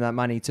have paid him that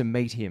money to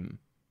meet him?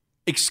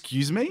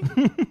 Excuse me?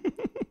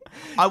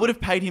 I would have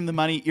paid him the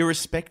money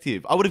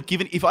irrespective. I would have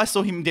given, if I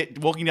saw him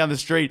walking down the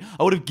street,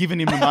 I would have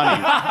given him the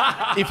money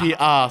if he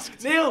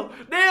asked. Neil!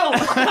 No,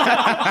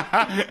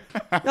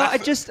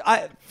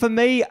 for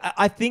me,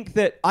 I think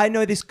that I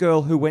know this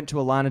girl who went to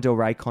a Lana Del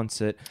Rey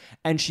concert,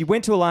 and she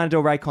went to a Lana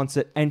Del Rey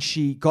concert and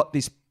she got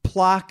this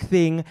plaque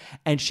thing,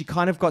 and she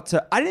kind of got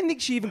to, I didn't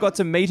think she even got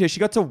to meet her. She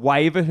got to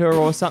wave at her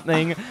or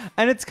something.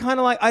 And it's kind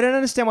of like, I don't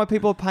understand why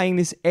people are paying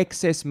this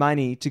excess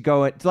money to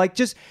go at, like,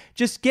 just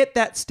get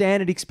that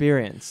standard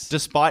experience.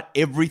 Despite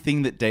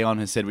everything that Dion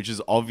has said, which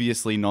is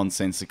obviously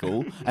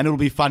nonsensical, and it'll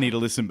be funny to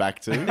listen back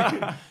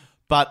to.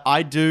 But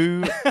I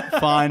do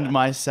find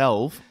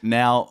myself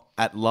now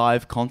at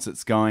live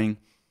concerts going,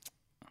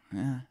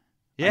 I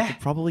could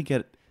probably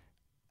get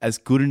as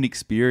good an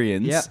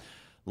experience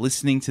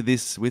listening to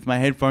this with my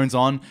headphones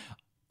on.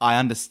 I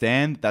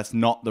understand that's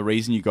not the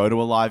reason you go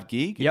to a live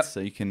gig. Yep. So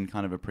you can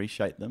kind of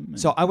appreciate them.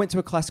 So I went to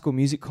a classical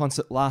music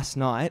concert last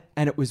night,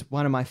 and it was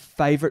one of my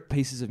favorite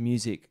pieces of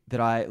music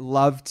that I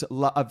loved.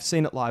 I've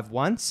seen it live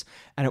once,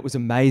 and it was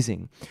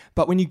amazing.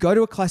 But when you go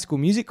to a classical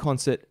music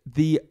concert,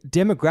 the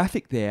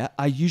demographic there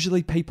are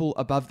usually people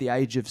above the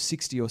age of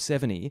 60 or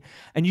 70,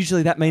 and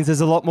usually that means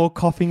there's a lot more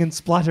coughing and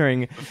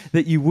spluttering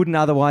that you wouldn't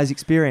otherwise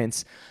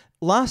experience.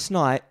 Last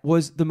night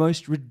was the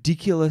most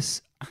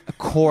ridiculous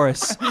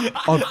chorus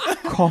of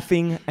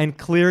coughing and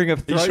clearing of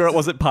Are you throats. sure it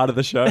wasn't part of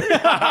the show?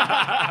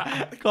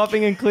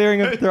 Coughing and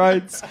clearing of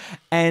throats.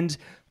 And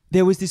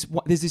there's this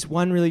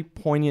one really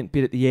poignant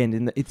bit at the end,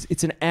 and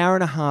it's an hour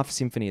and a half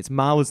symphony. It's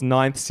Mahler's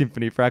Ninth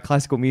Symphony for our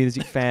classical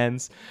music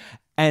fans.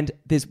 And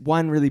there's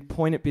one really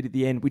poignant bit at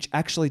the end which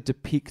actually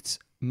depicts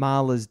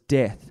Mahler's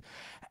death.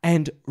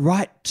 And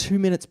right 2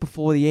 minutes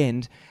before the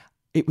end,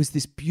 it was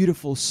this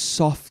beautiful,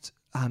 soft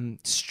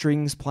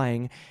strings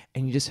playing,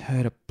 and you just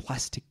heard a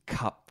plastic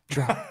cup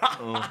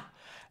drop.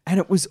 And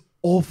it was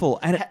awful,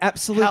 and it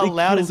absolutely How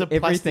loud is a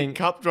killed plastic everything.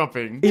 cup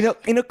dropping?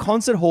 In a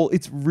concert hall,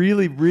 it's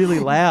really, really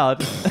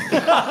loud.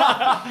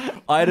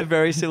 I had a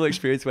very similar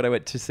experience when I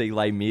went to see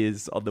Les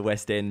Mis on the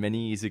West End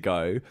many years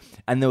ago,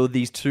 and there were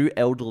these two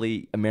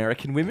elderly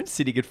American women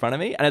sitting in front of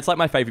me, and it's like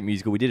my favourite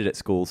musical. We did it at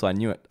school, so I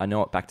know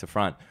it back to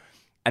front.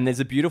 And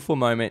there's a beautiful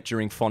moment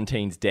during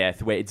Fontaine's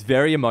death where it's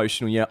very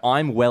emotional. You know,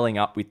 I'm welling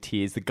up with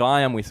tears. The guy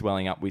I'm with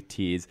welling up with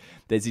tears.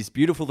 There's this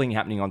beautiful thing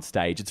happening on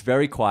stage. It's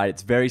very quiet.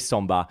 It's very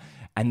somber.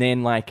 And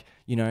then, like,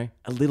 you know,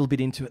 a little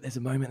bit into it, there's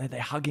a moment that they're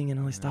hugging and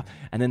all this stuff.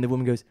 And then the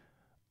woman goes,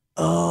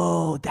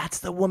 "Oh, that's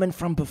the woman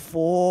from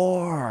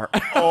before."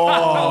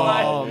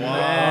 Oh,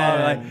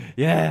 man.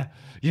 Yeah,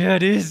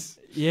 it is.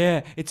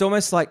 Yeah, it's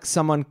almost like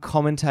someone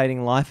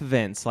commentating life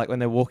events, like when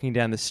they're walking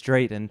down the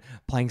street and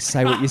playing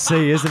Say What You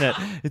See, isn't it?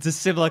 It's a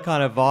similar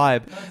kind of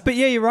vibe. But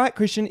yeah, you're right,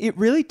 Christian. It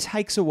really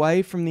takes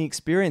away from the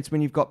experience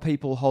when you've got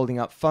people holding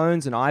up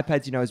phones and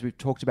iPads, you know, as we've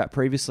talked about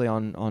previously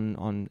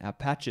on our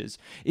patches.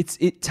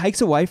 It takes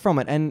away from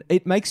it, and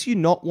it makes you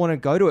not want to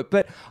go to it.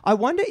 But I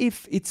wonder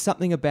if it's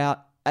something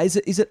about, is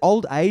it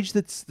old age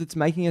that's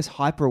making us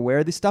hyper aware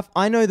of this stuff?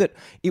 I know that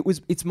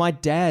it's my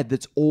dad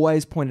that's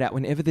always pointed out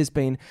whenever there's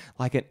been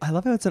I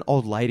love how it's an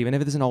old lady,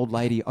 whenever there's an old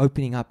lady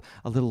opening up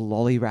a little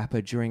lolly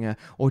wrapper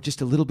or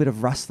just a little bit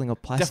of rustling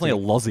of plastic. Definitely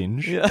a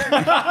lozenge.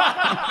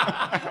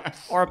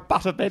 Or a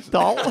butterbed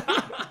doll.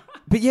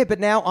 But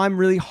now I'm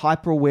really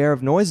hyper aware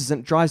of noises, and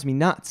it drives me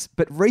nuts.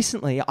 But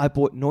recently I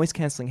bought noise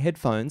cancelling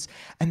headphones,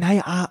 and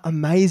they are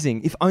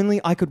amazing. If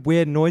only I could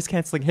wear noise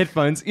cancelling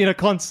headphones in a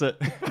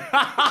concert.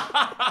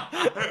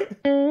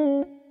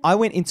 I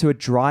went into a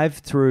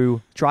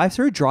drive-in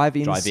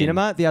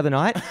cinema the other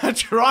night.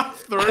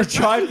 Drive-through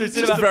Drive-through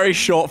cinema. Just very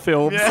short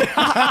films.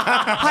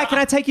 Hi, can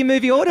I take your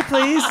movie order,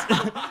 please?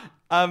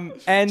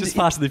 And Just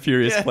Fast and the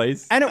Furious,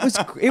 please. And it was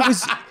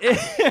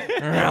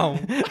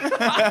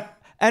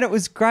and it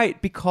was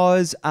great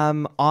because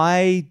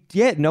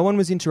no one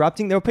was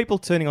interrupting. There were people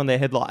turning on their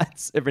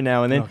headlights every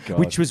now and then,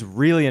 which was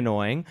really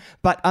annoying.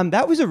 But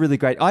that was a really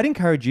great. I'd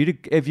encourage you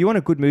to, if you want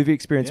a good movie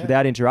experience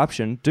without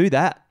interruption, do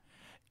that.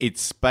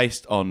 It's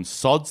based on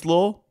Sod's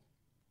Law,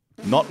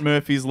 not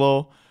Murphy's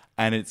Law,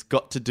 and it's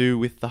got to do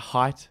with the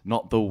height,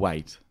 not the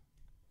weight.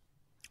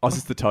 Oh, is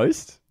this the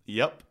toast?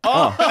 Yep.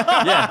 Oh,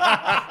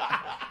 yeah.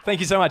 Thank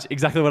you so much.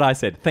 Exactly what I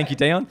said. Thank you,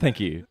 Dion. Thank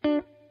you.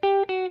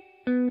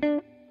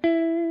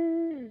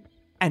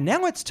 And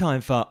now it's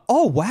time for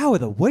Oh Wow of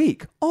the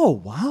Week. Oh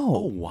wow.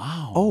 Oh,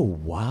 wow. Oh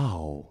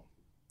wow.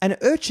 An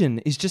urchin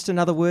is just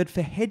another word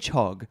for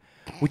hedgehog,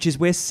 which is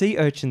where sea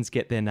urchins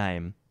get their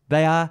name.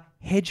 They are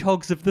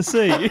hedgehogs of the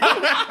sea.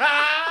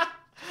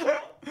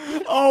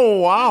 Oh,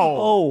 wow.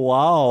 Oh,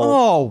 wow.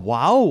 Oh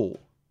wow.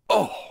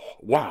 Oh,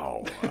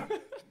 wow.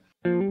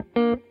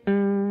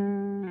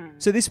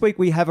 So this week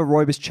we have a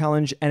Roibus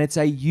challenge, and it's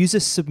a user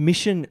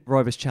submission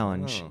Roibus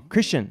challenge.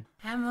 Christian.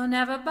 And we'll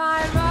never buy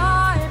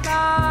Roibus.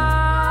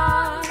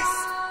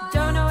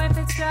 Don't know if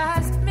it's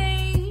just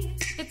me.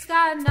 It's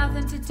got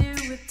nothing to do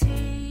with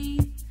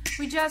tea.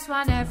 We just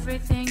want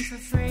everything for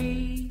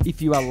free.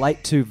 If you are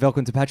late to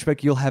Welcome to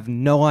Patchwork, you'll have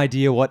no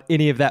idea what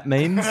any of that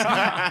means.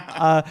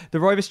 The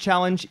Roibus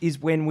Challenge is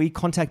when we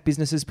contact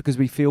businesses because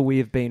we feel we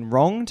have been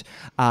wronged.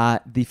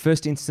 The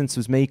first instance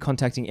was me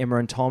contacting Emma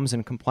and Tom's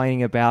and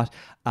complaining about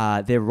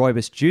their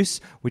Roibus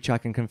juice, which I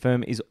can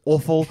confirm is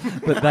awful,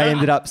 but they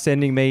ended up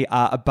sending me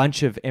a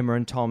bunch of Emma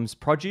and Tom's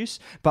produce.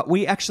 But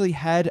we actually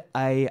had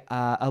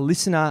a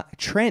listener,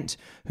 Trent,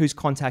 who's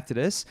contacted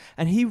us,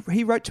 and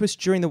he wrote to us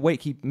during the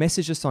week. He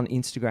messaged us on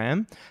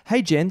Instagram.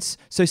 Hey, gents,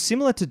 so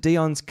similar to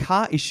Dion's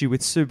car issue with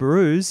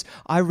Subarus,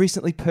 I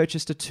recently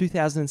purchased a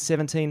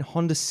 2017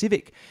 Honda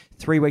Civic.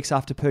 3 weeks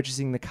after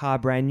purchasing the car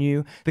brand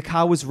new, the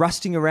car was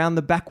rusting around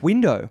the back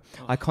window.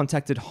 I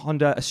contacted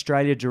Honda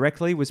Australia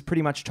directly, was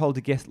pretty much told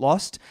to get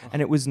lost,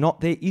 and it was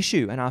not their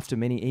issue. And after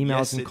many emails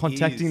Yes, and it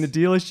contacting is.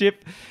 the dealership,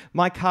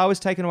 my car was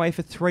taken away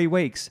for 3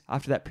 weeks.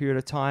 After that period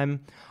of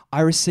time,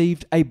 I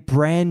received a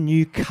brand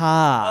new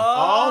car.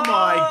 Oh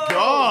my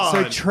God.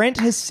 So Trent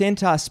has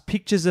sent us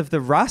pictures of the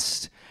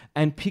rust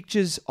and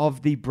pictures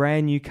of the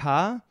brand new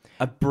car.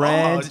 A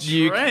brand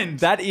new.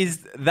 Trent. That is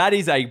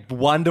a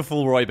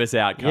wonderful Roibus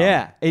outcome.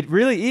 Yeah, it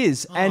really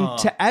is. And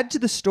to add to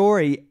the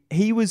story,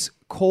 he was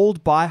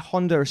called by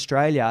Honda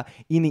Australia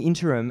in the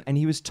interim, and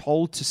he was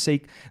told to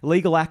seek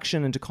legal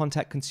action and to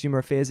contact Consumer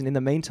Affairs. And in the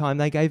meantime,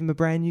 they gave him a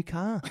brand new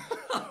car.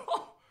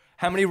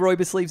 How many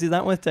Roibus sleeves is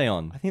that worth,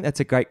 Dion? I think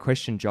that's a great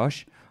question,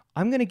 Josh.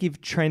 I'm going to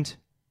give Trent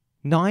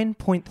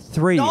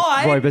 9.3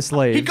 Nine? Roibus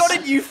leaves. He got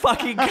a new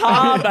fucking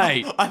car,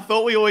 mate. I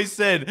thought we always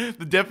said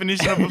the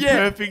definition of a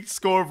Yeah. perfect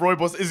score of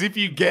Roibus is if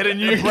you get a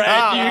new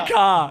Brand new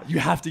car. You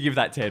have to give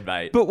that 10,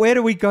 mate. But where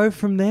do we go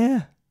from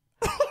there?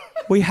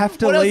 We have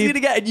to What else are you leave.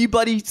 going to get? A new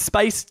bloody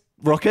space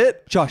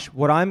rocket? Josh,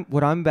 what I'm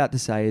about to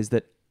say is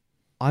that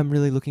I'm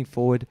really looking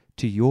forward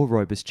to your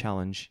Roibus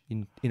challenge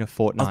in a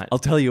fortnight. I'll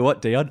tell you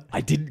what, Dion.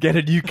 I didn't get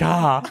a new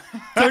car.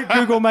 Don't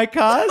Google my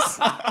cars.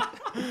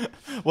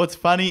 What's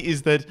funny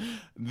is that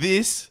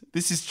this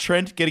is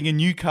Trent getting a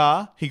new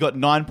car. He got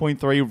 9.3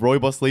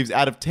 Roibus leaves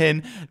out of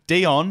 10.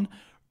 Dion,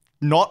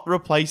 not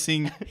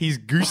replacing his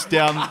goose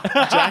down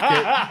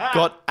jacket,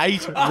 got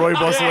 8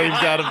 Roibus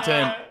leaves out of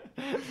 10.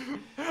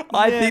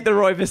 I think the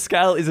Roibus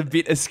scale is a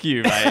bit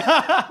askew, mate.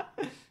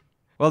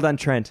 Well done,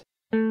 Trent.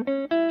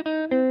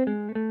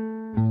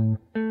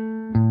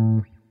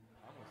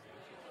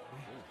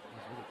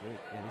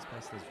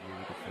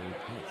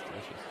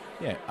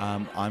 Yeah,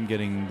 I'm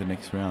getting the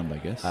next round, I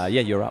guess. Yeah,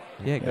 you're up.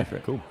 Yeah, go for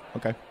it. Cool.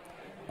 Okay.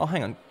 Oh,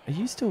 hang on. Are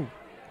you still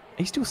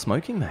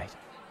smoking, mate?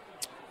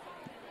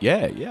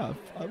 Yeah.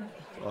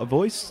 I've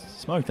always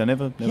smoked. I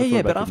never Yeah, thought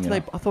but about after giving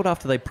it I thought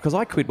after they, because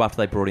I quit after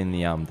they brought in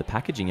the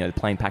packaging, the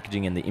plain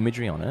packaging and the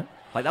imagery on it.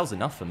 Like, that was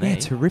enough for me. Yeah,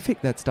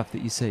 terrific, that stuff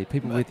that you see.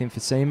 People with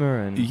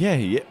emphysema and...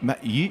 Yeah.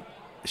 Matt,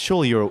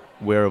 surely you're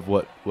aware of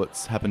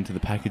what's happened to the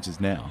packages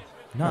now.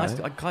 No,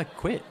 I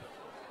quit.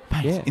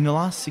 Mate, Yeah. in the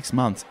last 6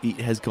 months, it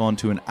has gone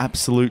to an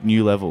absolute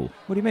new level.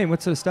 What do you mean?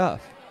 What sort of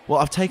stuff? Well,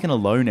 I've taken a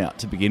loan out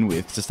to begin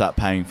with to start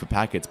paying for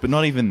packets, but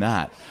not even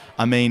that.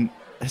 I mean,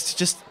 it's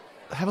just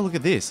have a look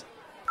at this.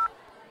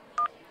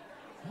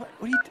 What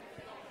are you?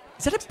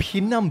 Is that a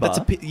PIN number?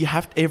 That's you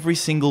have every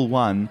single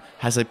one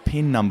has a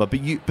PIN number,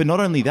 but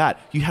not only that,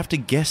 you have to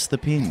guess the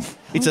PIN.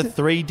 It's a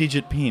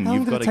 3-digit PIN. How long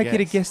You've did got it to take you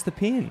to guess the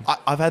PIN?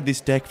 I've had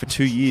this deck for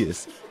 2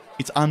 years.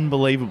 It's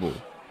unbelievable.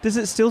 Does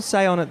it still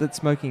say on it that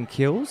smoking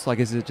kills? Like,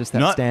 is it just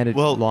that standard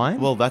line?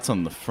 Well, that's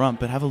on the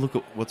front, but have a look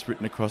at what's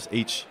written across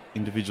each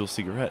individual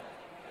cigarette.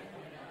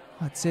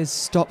 Oh, it says,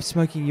 "Stop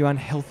smoking, you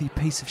unhealthy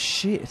piece of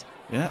shit."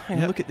 Yeah, Hang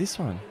on, look at this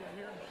one.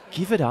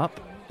 Give it up.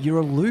 You're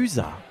a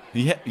loser.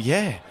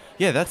 yeah.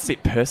 That's It's a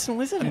bit personal,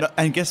 isn't it?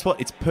 And guess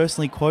what? It's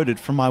personally quoted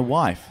from my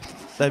wife.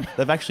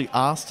 They've actually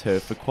asked her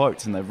for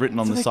quotes, and they've written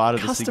on So the they side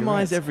of the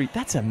customize cigarettes.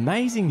 That's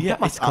amazing. Yeah, that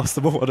must it's cost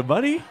them a lot of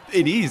money.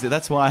 It is.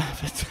 That's why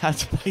I've had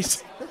to pay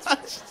so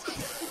much.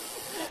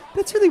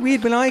 That's really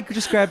weird. When I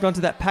just grabbed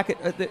onto that packet,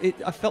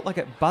 I felt like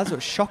it buzzed or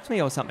it shocked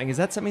me or something. Is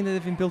that something that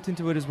they've been built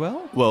into it as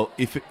well? Well,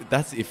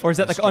 or is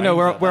that like, oh no,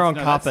 we're on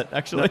carpet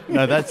actually?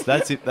 No, that's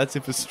it. That's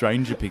if a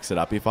stranger picks it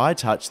up. If I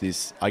touch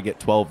this, I get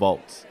 12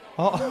 volts.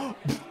 Oh,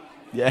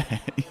 Yeah.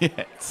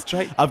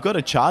 Straight. I've got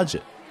to charge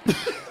it.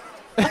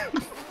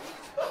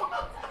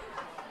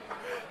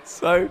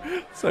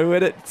 So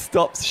when it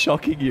stops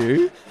shocking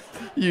you,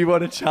 you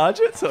want to charge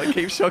it so it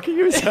keeps shocking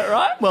you. Is that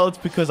right? Well, it's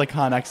because I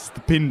can't access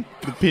the pin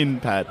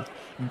pad.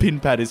 The pin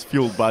pad is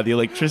fueled by the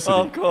electricity.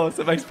 Oh, of course,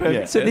 it makes perfect Yeah.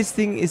 sense. so this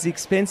thing is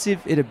expensive.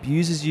 It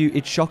abuses you.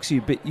 It shocks you,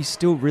 but you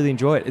still really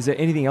enjoy it. Is there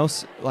anything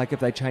else? Like,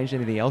 have they changed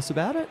anything else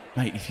about it?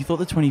 Mate, if you thought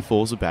the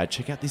 24s were bad,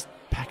 check out this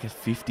pack of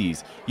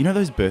 50s. You know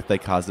those birthday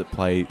cards that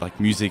play like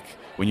music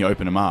when you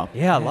open them up?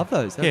 Yeah, I love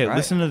those. They're Yeah, great.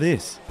 listen to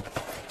this.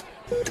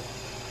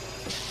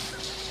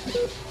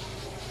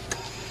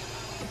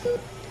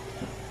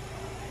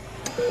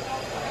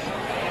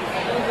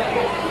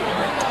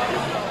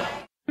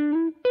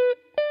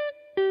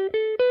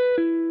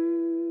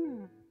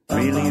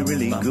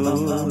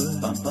 good?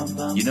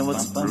 You know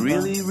what's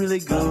really, really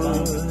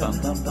good?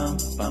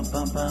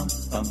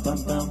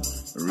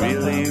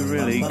 Really,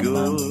 really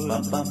good.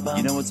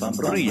 You know what's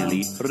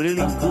really,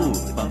 really good?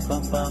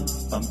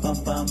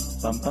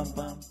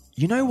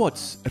 You know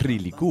what's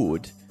really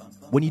good?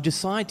 When you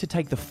decide to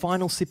take the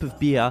final sip of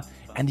beer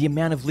and the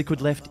amount of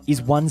liquid left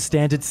is one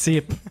standard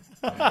sip.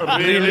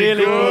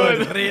 Really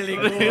good.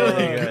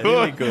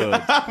 Really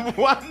good.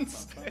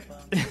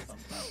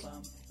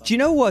 Do you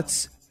know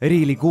what's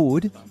really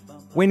good?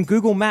 When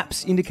Google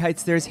Maps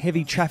indicates there is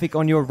heavy traffic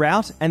on your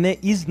route and there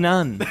is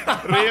none.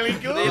 Really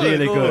good.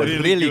 Really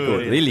good. Really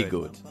good. Really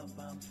good.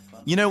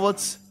 You know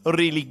what's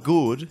really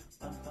good?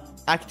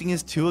 Acting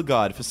as tour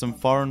guide for some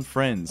foreign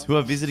friends who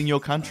are visiting your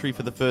country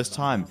for the first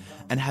time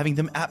and having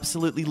them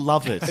absolutely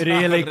love it.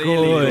 Really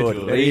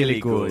good. Really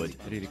good.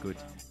 Really good.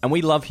 And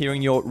we love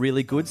hearing your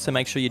really good, so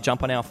make sure you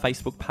jump on our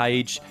Facebook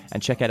page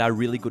and check out our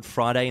Really Good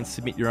Friday and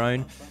submit your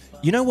own.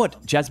 You know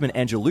what Jasmine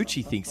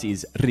Angelucci thinks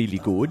is really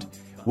good?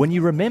 When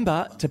you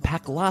remember to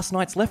pack last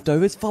night's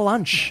leftovers for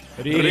lunch.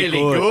 Really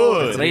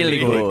good. Really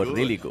good.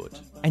 Really good.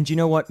 And do you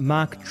know what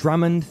Mark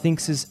Drummond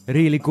thinks is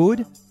really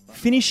good?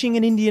 Finishing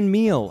an Indian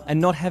meal and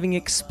not having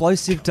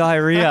explosive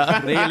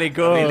diarrhea. Really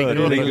good.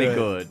 Really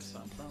good.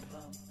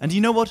 And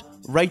you know what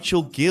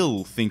Rachel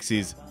Gill thinks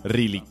is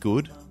really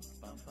good?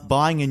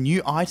 Buying a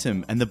new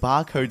item and the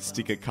barcode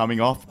sticker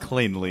coming off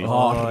cleanly.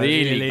 Oh,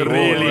 really good.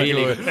 Really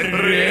good.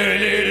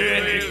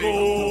 Really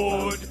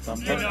good.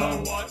 You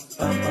know what?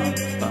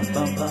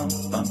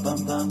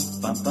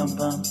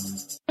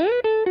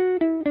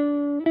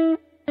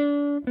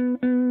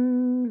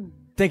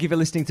 Thank you for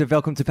listening to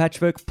Welcome to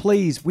Patchwork.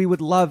 Please, we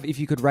would love if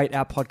you could rate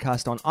our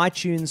podcast on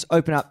iTunes,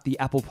 open up the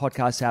Apple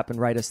Podcasts app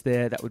and rate us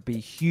there. That would be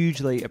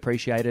hugely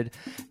appreciated.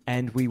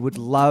 And we would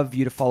love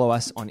you to follow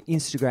us on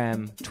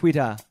Instagram,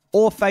 Twitter,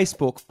 or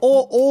Facebook,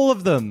 or all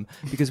of them,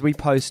 because we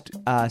post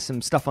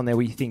some stuff on there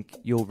we think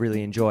you'll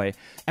really enjoy.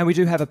 And we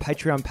do have a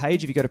Patreon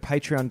page. If you go to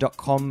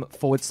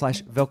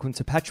patreon.com/welcome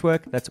to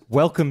patchwork, that's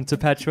welcome to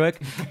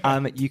patchwork,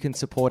 you can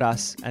support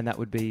us, and that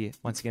would be,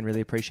 once again,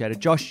 really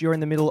appreciated. Josh, you're in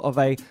the middle of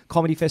a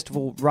comedy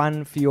festival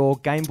run for your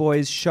Game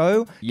Boys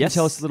show. Can you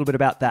tell us a little bit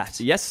about that?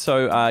 Yes,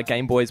 so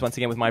Game Boys, once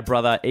again, with my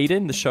brother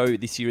Eden. The show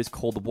this year is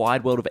called The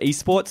Wide World of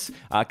Esports,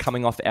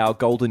 coming off our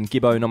Golden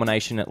Gibbo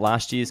nomination at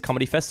last year's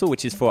Comedy Festival,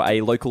 which is for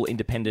a local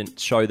independent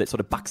show that sort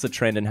of bucks the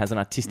trend and has an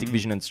artistic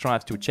vision and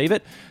strives to achieve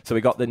it. So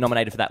we got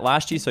nominated for that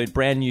last year, so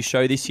brand new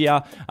show this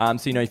year. So,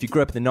 you know, if you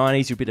grew up in the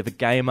 90s, you're a bit of a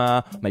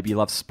gamer, maybe you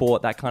love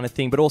sport, that kind of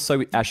thing. But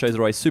also, our shows are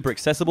always super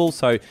accessible.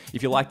 So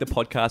if you like the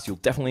podcast, you'll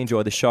definitely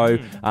enjoy the show.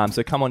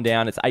 So come on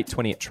down. It's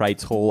 8:20 at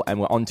Trades Hall, and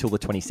we're on till the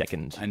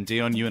 22nd. And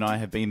Dion, you and I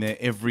have been there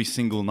every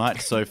single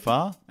night so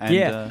far.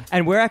 And,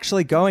 And we're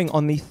actually going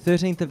on the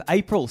 13th of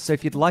April. So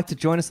if you'd like to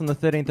join us on the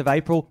 13th of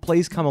April,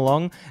 please come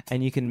along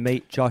and you can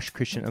meet Josh,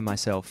 Christian, and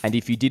myself. And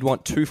if you did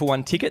want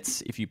 2-for-1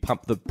 tickets, if you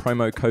pump the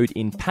promo code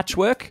in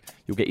Patchwork,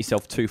 you'll get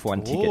yourself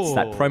 2-for-1 tickets.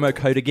 That promo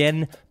code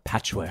again,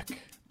 Patchwork.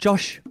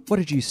 Josh, what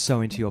did you sew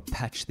into your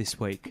patch this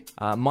week?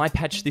 My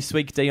patch this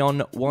week,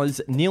 Dion,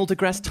 was Neil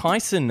deGrasse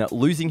Tyson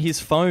losing his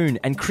phone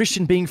and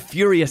Christian being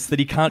furious that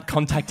he can't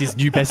contact his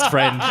new best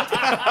friend.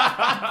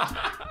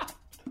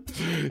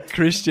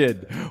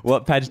 Christian,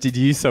 what patch did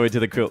you sew into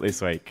the quilt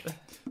this week?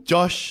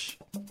 Josh,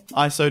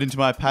 I sewed into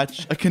my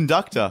patch a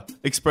conductor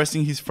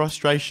expressing his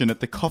frustration at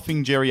the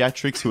coughing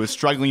geriatrics who are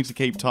struggling to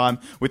keep time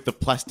with the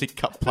plastic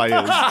cup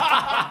players.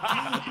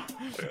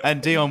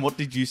 And Dion, what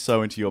did you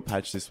sew into your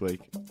patch this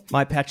week?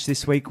 My patch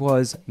this week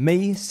was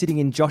me sitting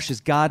in Josh's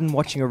garden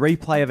watching a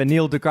replay of a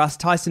Neil deGrasse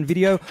Tyson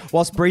video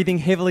whilst breathing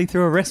heavily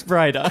through a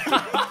respirator.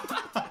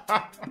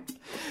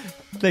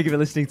 Thank you for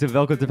listening to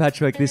Welcome to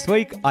Patchwork this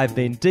week. I've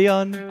been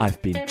Dion.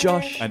 I've been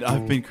Josh. And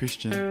I've been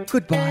Christian.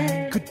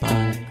 Goodbye.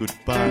 Goodbye.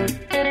 Goodbye.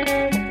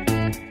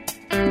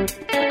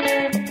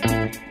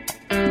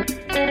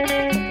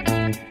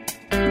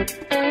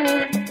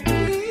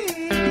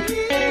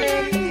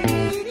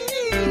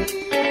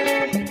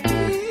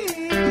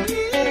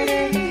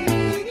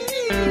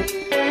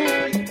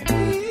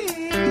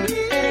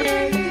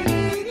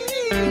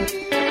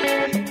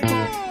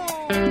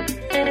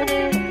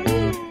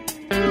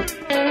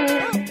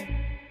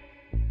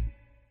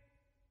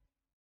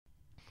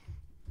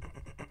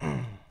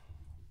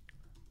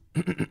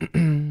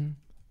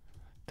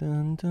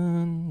 Dun,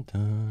 dun,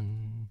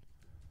 dun.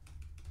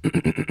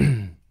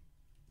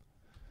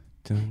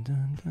 Dun,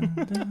 dun, dun,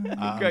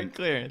 dun. Great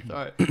clearance. All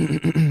right.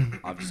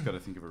 I've just got to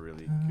think of a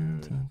really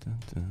good... Dun, dun,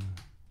 dun.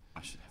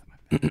 I should have my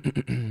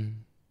pen.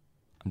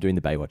 I'm doing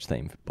the Baywatch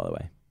theme, by the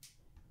way.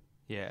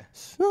 Yeah.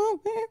 Some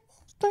people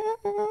stand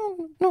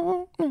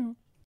alone.